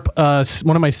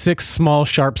my 6 small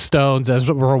sharp stones as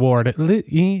a reward.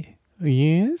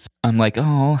 Yes. I'm like,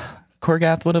 oh,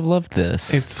 Korgath would have loved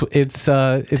this. It's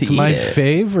eat my it.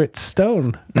 favorite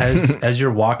stone. As you're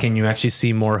walking, you actually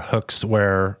see more hooks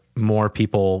where more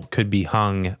people could be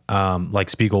hung,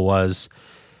 like Spiegel was.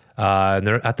 And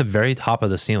they're at the very top of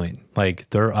the ceiling. Like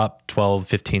they're up 12,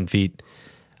 15 feet.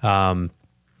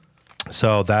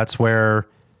 So that's where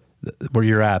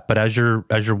you're at. But as you're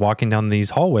walking down these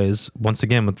hallways, once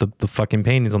again with the fucking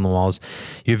paintings on the walls,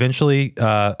 you eventually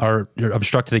you're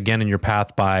obstructed again in your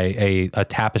path by a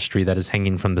tapestry that is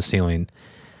hanging from the ceiling.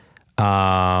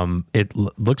 It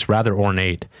looks rather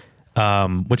ornate.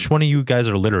 Which one of you guys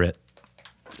are literate?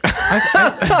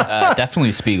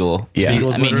 Definitely Spiegel. Yeah.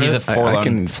 I mean, he's a I forlorn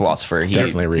can philosopher. He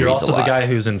definitely read. You're reads also a the lot. guy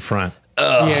who's in front.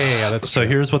 Yeah. That's So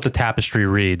here's what the tapestry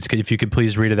reads. If you could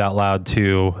please read it out loud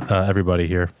to everybody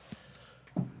here.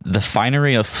 The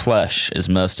finery of flesh is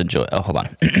most enjoyed. Oh, hold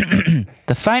on.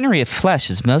 The finery of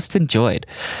flesh is most enjoyed,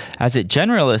 as it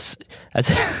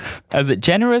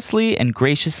generously and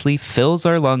graciously fills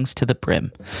our lungs to the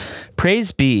brim.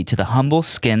 Praise be to the humble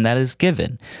skin that is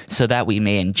given, so that we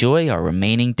may enjoy our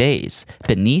remaining days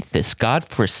beneath this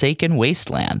God-forsaken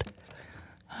wasteland.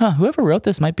 Huh, whoever wrote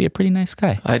this might be a pretty nice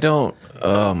guy. I don't.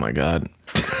 Oh my god.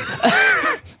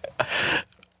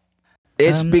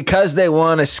 It's because they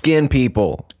want to skin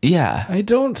people. Yeah. I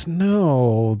don't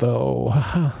know though.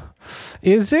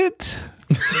 Is it?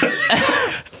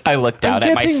 I looked out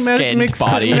at my skinned mixed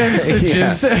body.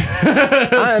 messages.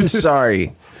 I'm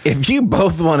sorry. If you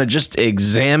both want to just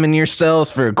examine yourselves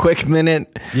for a quick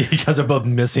minute, You guys are both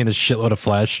missing a shitload of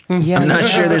flesh. Yeah, I'm not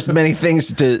sure there's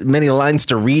many lines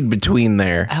to read between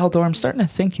there. Haldor, I'm starting to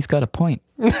think he's got a point.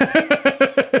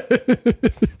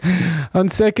 On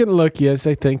second look, yes,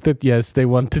 I think that yes, they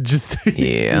want to just. Yeah.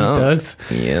 He does.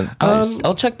 Yeah.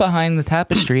 I'll check behind the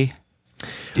tapestry.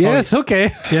 Yes.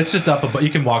 Okay. Yeah, it's just up, but you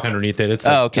can walk underneath it. It's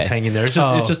Oh, okay. just hanging there. It's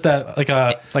just that like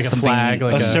a Like a Something- flag.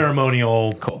 Like a a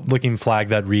ceremonial looking flag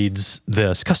that reads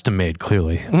this custom made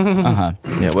clearly. Uh-huh.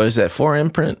 Yeah. What is that for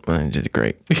imprint? I did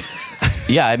great.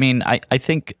 Yeah, I mean, I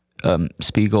think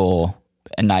Spiegel,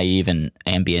 naive and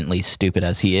ambiently stupid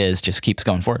as he is, just keeps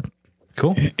going forward.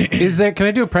 Cool. Is there? Can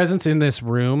I do a presence in this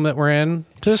room that we're in?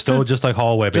 Still just like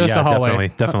hallway, but just yeah, a hallway.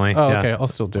 definitely. Oh, yeah. okay. I'll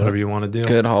still do Whatever it. you want to do.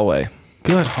 Good hallway.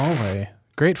 Good hallway.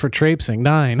 Great for traipsing.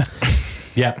 9.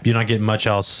 Yeah, you're not getting much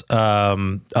else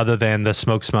other than the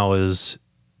smoke smell is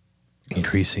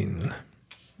increasing.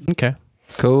 Okay.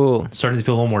 Cool. It's starting to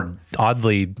feel a little more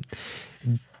oddly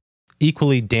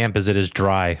equally damp as it is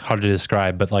dry. Hard to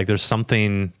describe, but like there's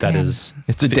something that is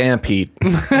It's a damp heat.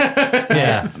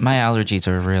 yeah. My allergies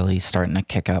are really starting to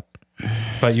kick up.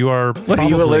 But you are What are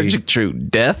you allergic to?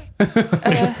 Death?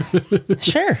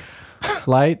 Sure.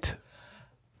 Light.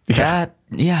 That,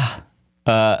 yeah.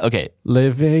 Okay.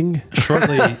 Living.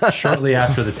 shortly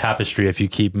after the tapestry, if you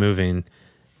keep moving,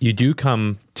 you do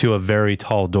come to a very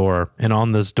tall door, and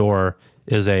on this door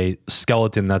is a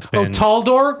skeleton that's Oh, been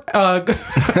Taldor.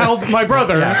 My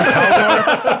brother.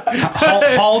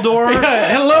 Haldor.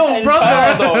 Hello,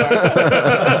 brother.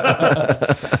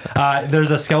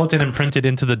 There's a skeleton imprinted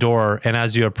into the door, and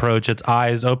as you approach, its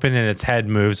eyes open and its head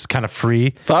moves kind of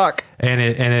free. Fuck. And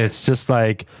it's just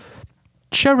like,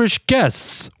 cherished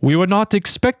guests, we were not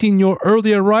expecting your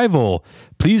early arrival.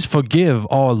 Please forgive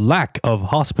our lack of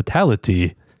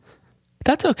hospitality.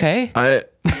 That's okay.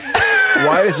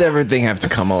 Why does everything have to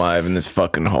come alive in this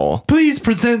fucking hole? Please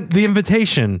present the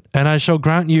invitation, and I shall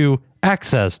grant you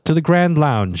access to the Grand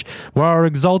Lounge, where our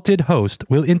exalted host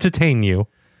will entertain you.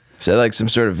 Is that like some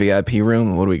sort of VIP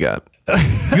room? What do we got?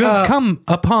 You have come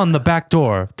upon the back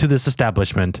door to this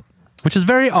establishment, which is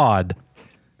very odd.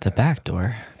 The back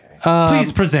door.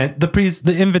 Please present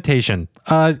the invitation.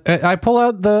 I pull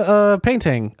out the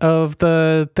painting of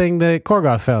the thing that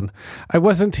Korgoth found. I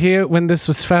wasn't here when this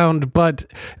was found, but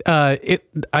I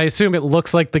assume it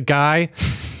looks like the guy.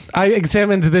 I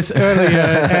examined this earlier,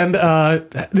 and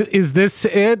is this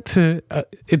it?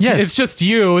 It's just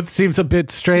you. It seems a bit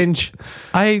strange.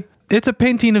 It's a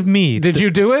painting of me. Did you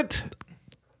do it?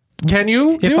 Can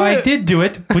you do it? If I did do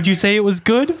it, would you say it was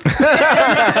good?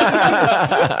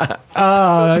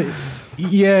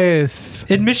 Yes.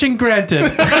 Admission granted.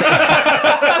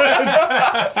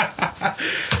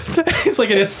 He's like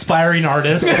an aspiring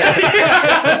artist.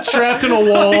 Trapped in a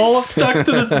wall. He's stuck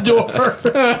to this door.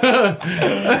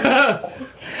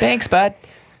 Thanks, bud.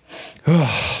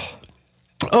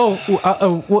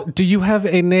 What, do you have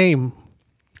a name?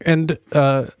 And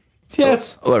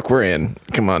Yes. Look, we're in.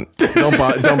 Come on. Don't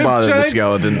bother the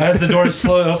skeleton. As the doors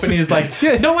slowly open, he's like,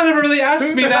 no one ever really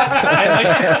asked me that.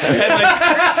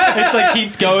 And it's like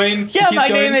keeps going. Yeah, my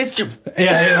name is...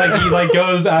 Yeah, he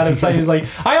goes out of sight. He's like,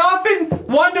 I often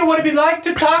wonder what it'd be like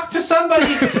to talk to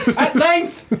somebody at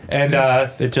length. And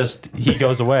he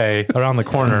goes away around the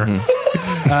corner.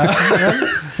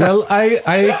 well,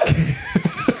 I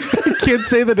can't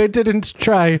say that I didn't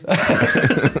try.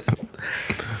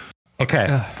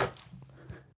 Okay.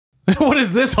 What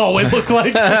does this hallway look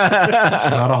like? It's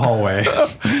not a hallway.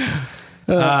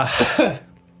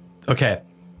 Okay.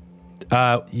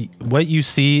 What you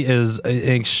see is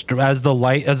as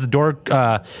the door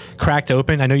cracked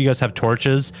open. I know you guys have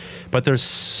torches, but there's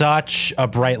such a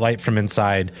bright light from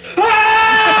inside.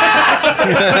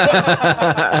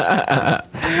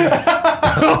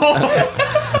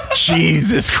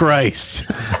 Jesus Christ.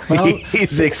 Well,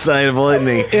 he's excitable, isn't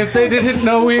he? If they didn't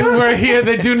know we were here,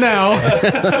 they do now.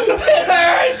 It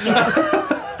hurts!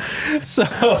 So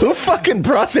who fucking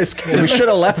brought this kid? We should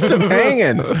have left him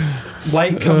hanging.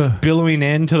 Light comes billowing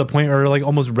in to the point where like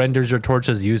almost renders your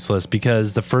torches useless,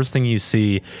 because the first thing you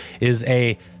see is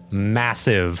a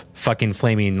massive fucking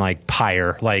flaming like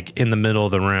pyre like in the middle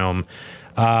of the room.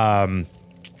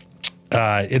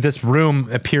 This room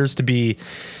appears to be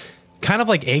kind of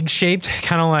like egg-shaped,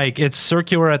 kind of like it's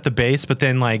circular at the base, but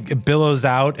then like it billows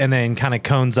out and then kind of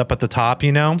cones up at the top,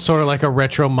 you know? Sort of like a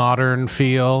retro modern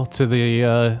feel to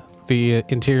the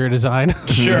interior design.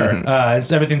 Sure.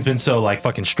 Everything's been so like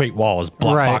fucking straight walls,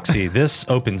 boxy. Right. This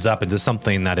opens up into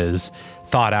something that is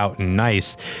thought out and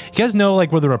nice. You guys know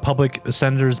like where the Republic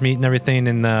senators meet and everything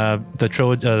in the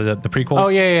trilogy, the prequels? Oh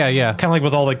yeah. Kind of like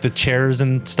with all like the chairs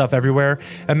and stuff everywhere.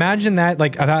 Imagine that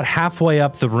like about halfway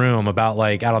up the room, about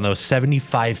like, I don't know,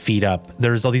 75 feet up.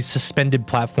 There's all these suspended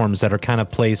platforms that are kind of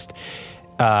placed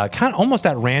kind of almost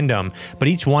at random, but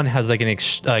each one has like an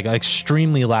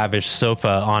extremely lavish sofa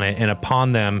on it, and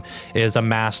upon them is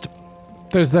amassed.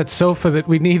 There's that sofa that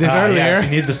we needed earlier. Yeah, so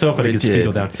you need the sofa to get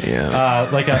people down. Yeah.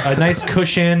 Like a nice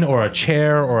cushion or a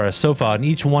chair or a sofa on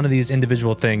each one of these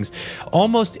individual things.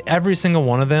 Almost every single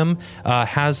one of them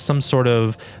has some sort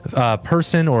of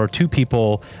person or two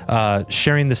people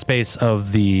sharing the space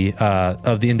of the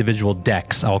individual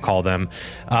decks, I'll call them.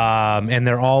 And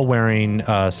they're all wearing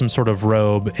some sort of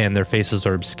robe, and their faces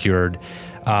are obscured.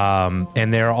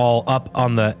 And they're all up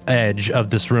on the edge of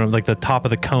this room, like the top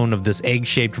of the cone of this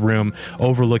egg-shaped room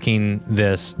overlooking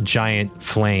this giant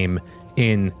flame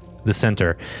in the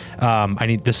center.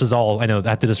 This is all, I know I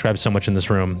have to describe so much in this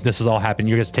room. This is all happening.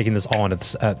 You're just taking this all in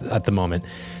at the moment.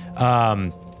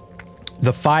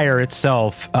 The fire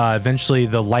itself, eventually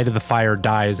the light of the fire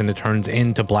dies and it turns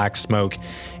into black smoke,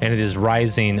 and it is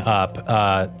rising up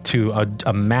to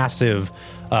a massive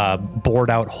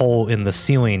bored out hole in the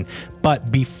ceiling.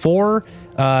 But before,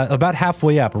 about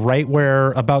halfway up, right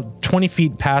where about 20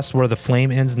 feet past where the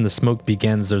flame ends and the smoke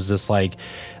begins, there's this like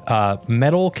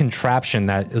metal contraption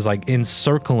that is like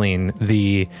encircling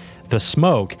the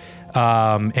smoke.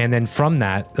 And then from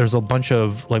that, there's a bunch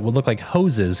of like what look like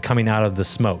hoses coming out of the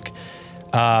smoke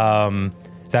that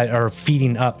are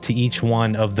feeding up to each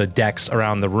one of the decks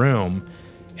around the room.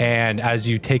 And as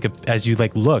you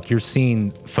look, you're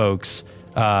seeing folks.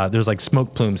 There's like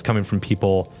smoke plumes coming from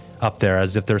people up there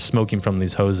as if they're smoking from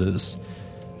these hoses,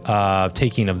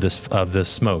 taking of this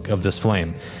smoke, of this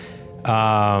flame.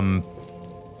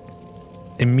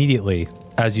 Immediately,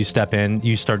 as you step in,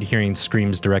 you start hearing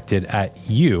screams directed at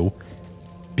you,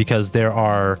 because there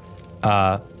are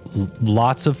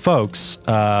lots of folks,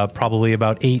 probably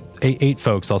about eight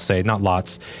folks, I'll say, not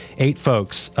lots, 8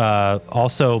 folks,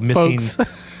 also missing.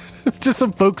 Folks. Just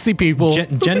some folksy people.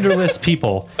 Genderless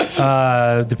people,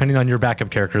 depending on your backup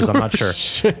characters, I'm not sure.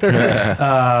 Sure.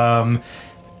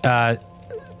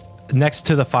 Next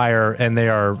to the fire, and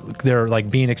they're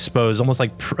like being exposed, almost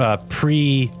like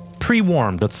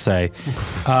pre-warmed, let's say.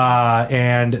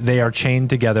 And they are chained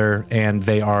together, and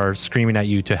they are screaming at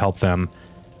you to help them.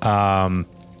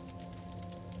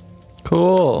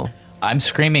 Cool. I'm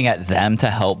screaming at them to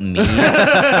help me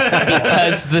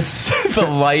because the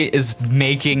light is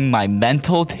making my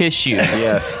mental tissues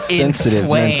Sensitive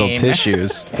mental inflame.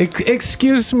 tissues.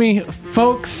 Excuse me,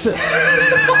 folks.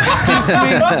 Excuse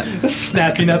me.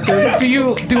 Snapping at them.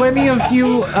 Do any of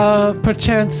you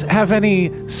perchance have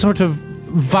any sort of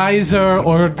visor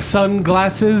or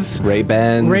sunglasses?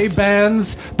 Ray-Bans.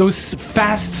 Ray-Bans, those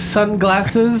fast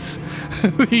sunglasses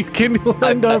you can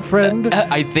lend our friend.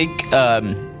 I think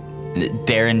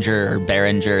Derringer or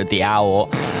Behringer, the owl,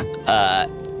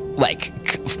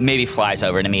 maybe flies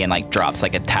over to me and like drops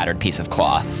like a tattered piece of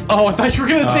cloth. Oh, I thought you were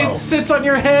gonna say it sits on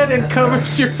your head and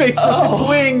covers your face with its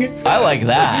wing. I like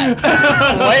that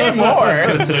way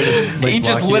more. He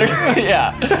just literally,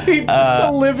 yeah. Just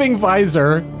a living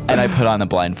visor. And I put on the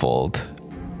blindfold,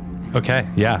 Okay,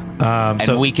 yeah. and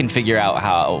So we can figure out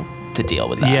how to deal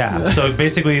with that. yeah, so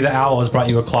basically the owl has brought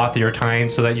you a cloth that you're tying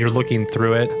so that you're looking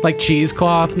through it. Like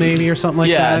cheesecloth, maybe, or something like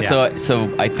Yeah, that.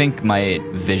 so I think my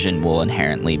vision will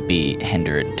inherently be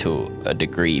hindered to a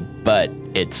degree, but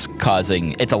it's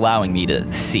allowing me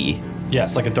to see.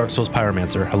 Yes, like a Dark Souls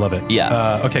pyromancer. I love it.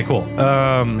 Yeah. Okay, cool.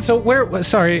 So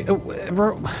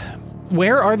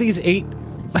where are these 8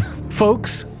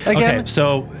 folks again? Okay,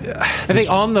 so Are they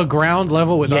on the ground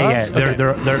level with us? yeah, Okay.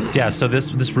 they're yeah. So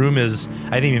this room is.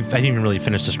 I didn't even really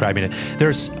finish describing it.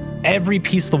 There's every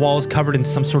piece of the wall is covered in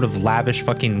some sort of lavish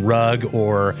fucking rug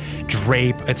or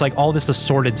drape. It's like all this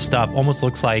assorted stuff. Almost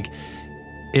looks like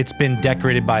it's been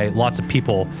decorated by lots of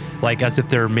people, like as if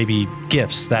they're maybe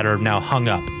gifts that are now hung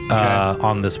up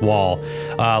on this wall.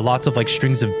 Lots of like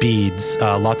strings of beads,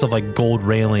 lots of like gold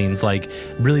railings, like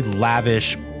really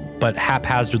lavish but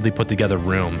haphazardly put together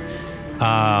room.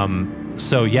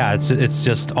 So yeah, it's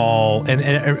just all, and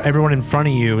everyone in front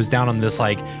of you is down on this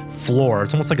like floor.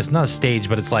 It's almost like it's not a stage,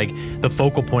 but it's like the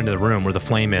focal point of the room where the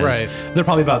flame is. Right. They're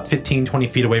probably about 15, 20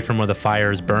 feet away from where the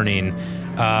fire is burning,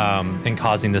 and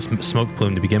causing this smoke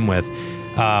plume to begin with.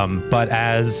 But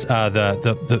as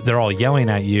they're all yelling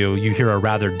at you, you hear a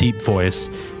rather deep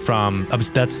voice from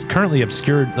that's currently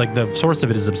obscured. Like the source of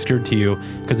it is obscured to you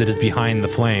because it is behind the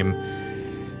flame.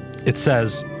 It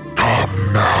says,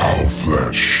 Come now,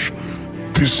 flesh.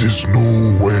 This is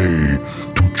no way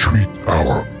to treat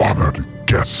our honored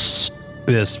guests.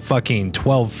 this fucking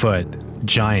 12-foot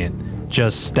giant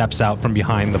just steps out from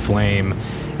behind the flame,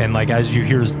 and like as you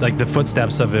hear, like the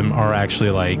footsteps of him are actually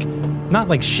like not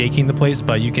like shaking the place,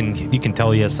 but you can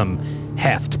tell he has some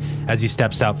heft as he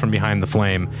steps out from behind the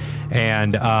flame,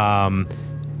 and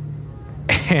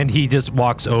he just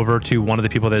walks over to one of the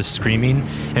people that is screaming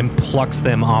and plucks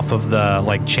them off of the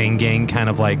like chain gang kind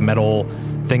of like metal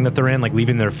thing that they're in, like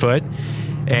leaving their foot,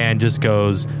 and just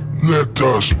goes, Let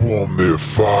us warm their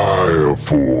fire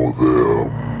for them.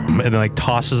 and then like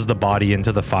tosses the body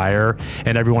into the fire,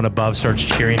 and everyone above starts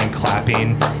cheering and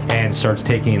clapping and starts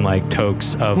taking like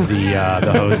tokes of the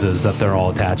hoses that they're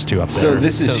all attached to up there. So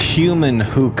this is human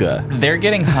hookah. They're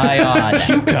getting high on.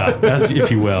 as if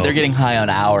you will. They're getting high on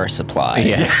our supply.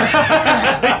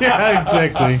 Yeah,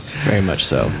 exactly. Very much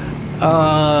so.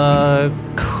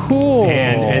 Cool.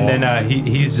 and then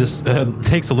he's just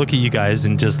takes a look at you guys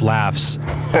and just laughs.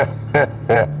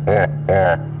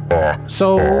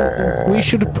 So we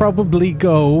should probably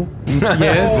go.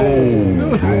 Yes. No,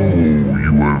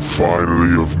 you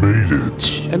finally have made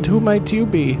it. And who might you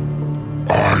be?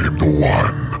 I am the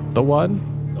one. The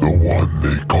one? The one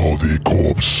they call the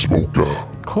Corpsesmoker.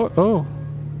 Oh.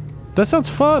 That sounds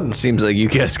fun. Seems like you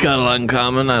guys got a lot in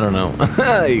common. I don't know.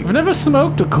 I've never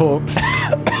smoked a corpse,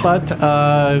 but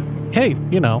hey,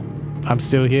 you know, I'm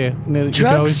still here. You can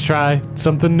always try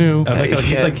something new.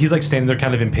 He's like standing there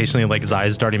kind of impatiently, like his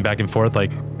eyes darting back and forth,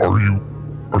 like.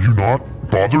 Are you not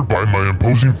bothered by my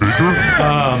imposing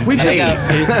figure? We just,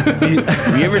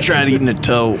 Have you ever tried eating a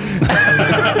toe?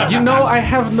 you know, I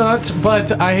have not,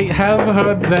 but I have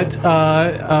heard that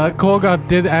Korgoth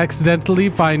did accidentally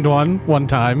find one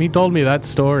time. He told me that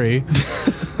story.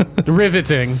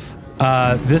 Riveting.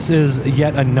 This is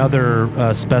yet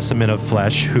another specimen of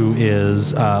flesh who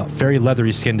is very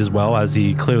leathery skinned as well, as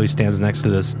he clearly stands next to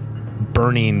this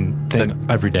burning thing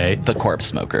every day. The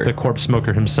Corpsesmoker. The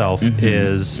Corpsesmoker himself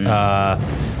is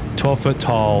 12 foot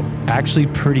tall, actually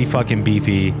pretty fucking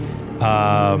beefy,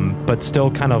 but still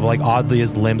kind of like oddly,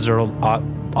 his limbs are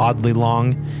oddly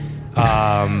long.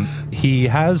 He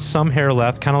has some hair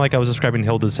left, kind of like I was describing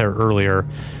Hilda's hair earlier,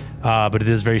 but it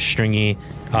is very stringy.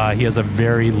 He has a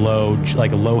very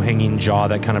low-hanging jaw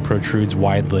that kind of protrudes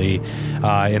widely,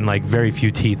 and like very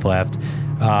few teeth left.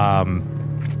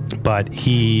 but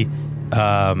he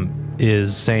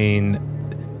is saying,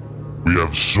 We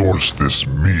have sourced this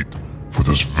meat for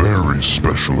this very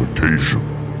special occasion.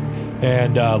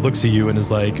 and looks at you and is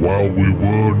like, While we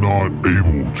were not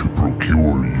able to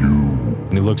procure you,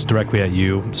 and he looks directly at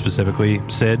you specifically,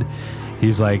 Sid.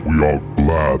 He's like, we are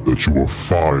glad that you were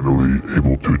finally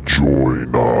able to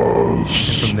join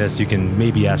us. from this, you can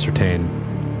maybe ascertain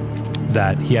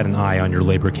that he had an eye on your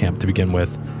labor camp to begin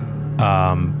with,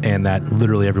 and that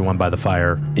literally everyone by the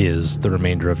fire is the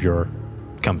remainder of your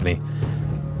company.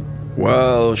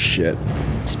 Well, shit.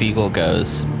 Spiegel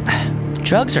goes,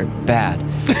 drugs are bad.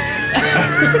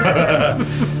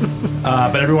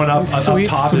 But everyone up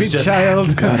top Sweet is just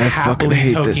child. God, I fucking happily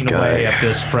hate this toking away guy. at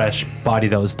this fresh body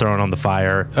that was thrown on the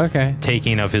fire. Okay.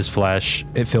 Taking of his flesh,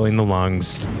 it filling the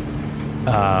lungs.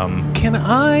 Can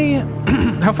I?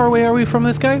 How far away are we from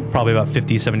this guy? Probably about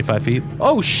 50, 75 feet.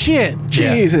 Oh shit.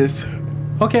 Yeah. Jesus.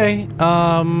 Okay.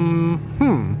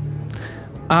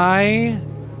 I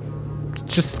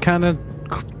just kind of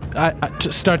I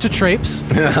just start to traipse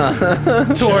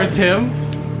towards him.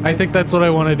 I think that's what I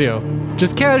want to do.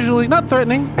 Just casually, not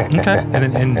threatening. Okay.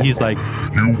 And he's like,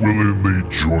 You willingly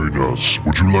join us.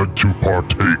 Would you like to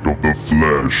partake of the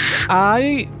flesh?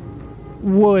 I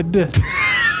would.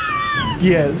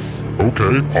 Yes.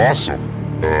 Okay, awesome.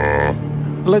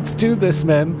 Let's do this,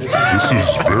 man. This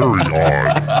is very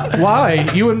odd. Why?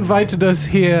 You invited us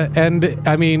here, and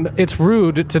I mean, it's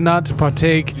rude to not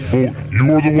partake. Well,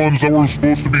 you are the ones that were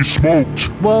supposed to be smoked.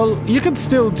 Well, you can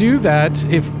still do that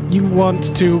if you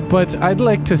want to, but I'd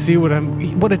like to see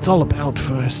what it's all about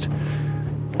first.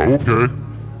 Okay.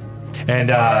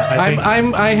 and I think,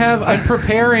 I'm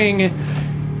preparing.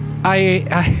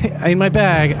 I in my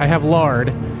bag I have lard,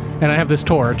 and I have this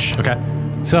torch. okay.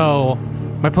 So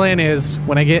my plan is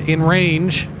when I get in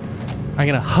range, I'm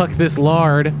gonna huck this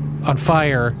lard on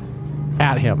fire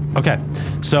at him. Okay.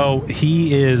 So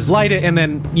he is Light it and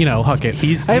then, huck it.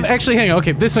 Actually, hang on.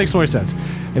 Okay, this makes more sense.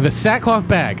 In the sackcloth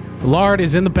bag, lard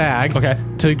is in the bag. Okay.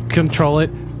 To control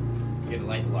it.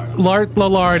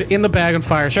 Lard in the bag on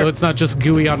fire, so it's not just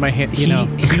gooey on my hand. he's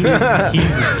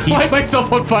Light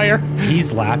myself on fire.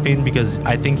 He's laughing because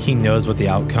I think he knows what the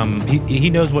outcome. He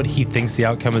knows what he thinks the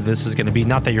outcome of this is going to be.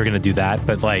 Not that you're going to do that,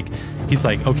 but like he's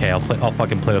like, okay, I'll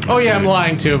fucking play with. Oh yeah, I'm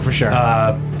lying to him for sure. No,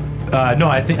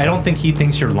 I don't think he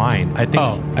thinks you're lying. I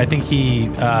think he.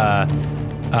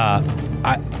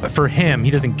 For him,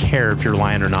 he doesn't care if you're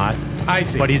lying or not. I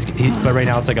see. But but right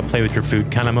now it's like a play with your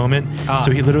food kind of moment. So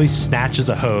he literally snatches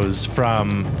a hose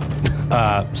from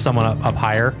someone up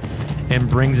higher and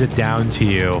brings it down to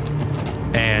you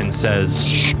and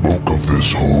says, Smoke of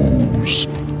this hose.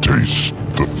 Taste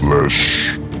the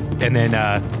flesh. and then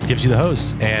gives you the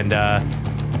hose and.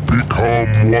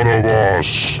 Become one of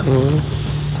us.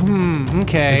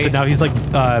 Okay. So now he's like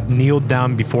kneeled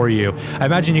down before you. I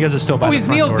imagine you guys are still by the he's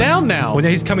front kneeled door. down now. Well, now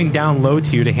he's coming down low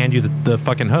to you to hand you the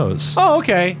fucking hose. Oh,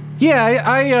 okay.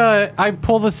 Yeah, I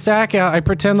pull the sack out. I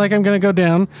pretend like I'm gonna go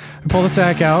down. I pull the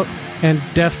sack out and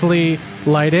deftly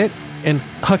light it and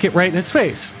huck it right in his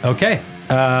face. Okay.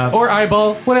 Or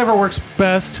eyeball, whatever works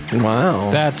best. Wow.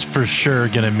 That's for sure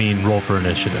gonna mean roll for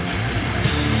initiative.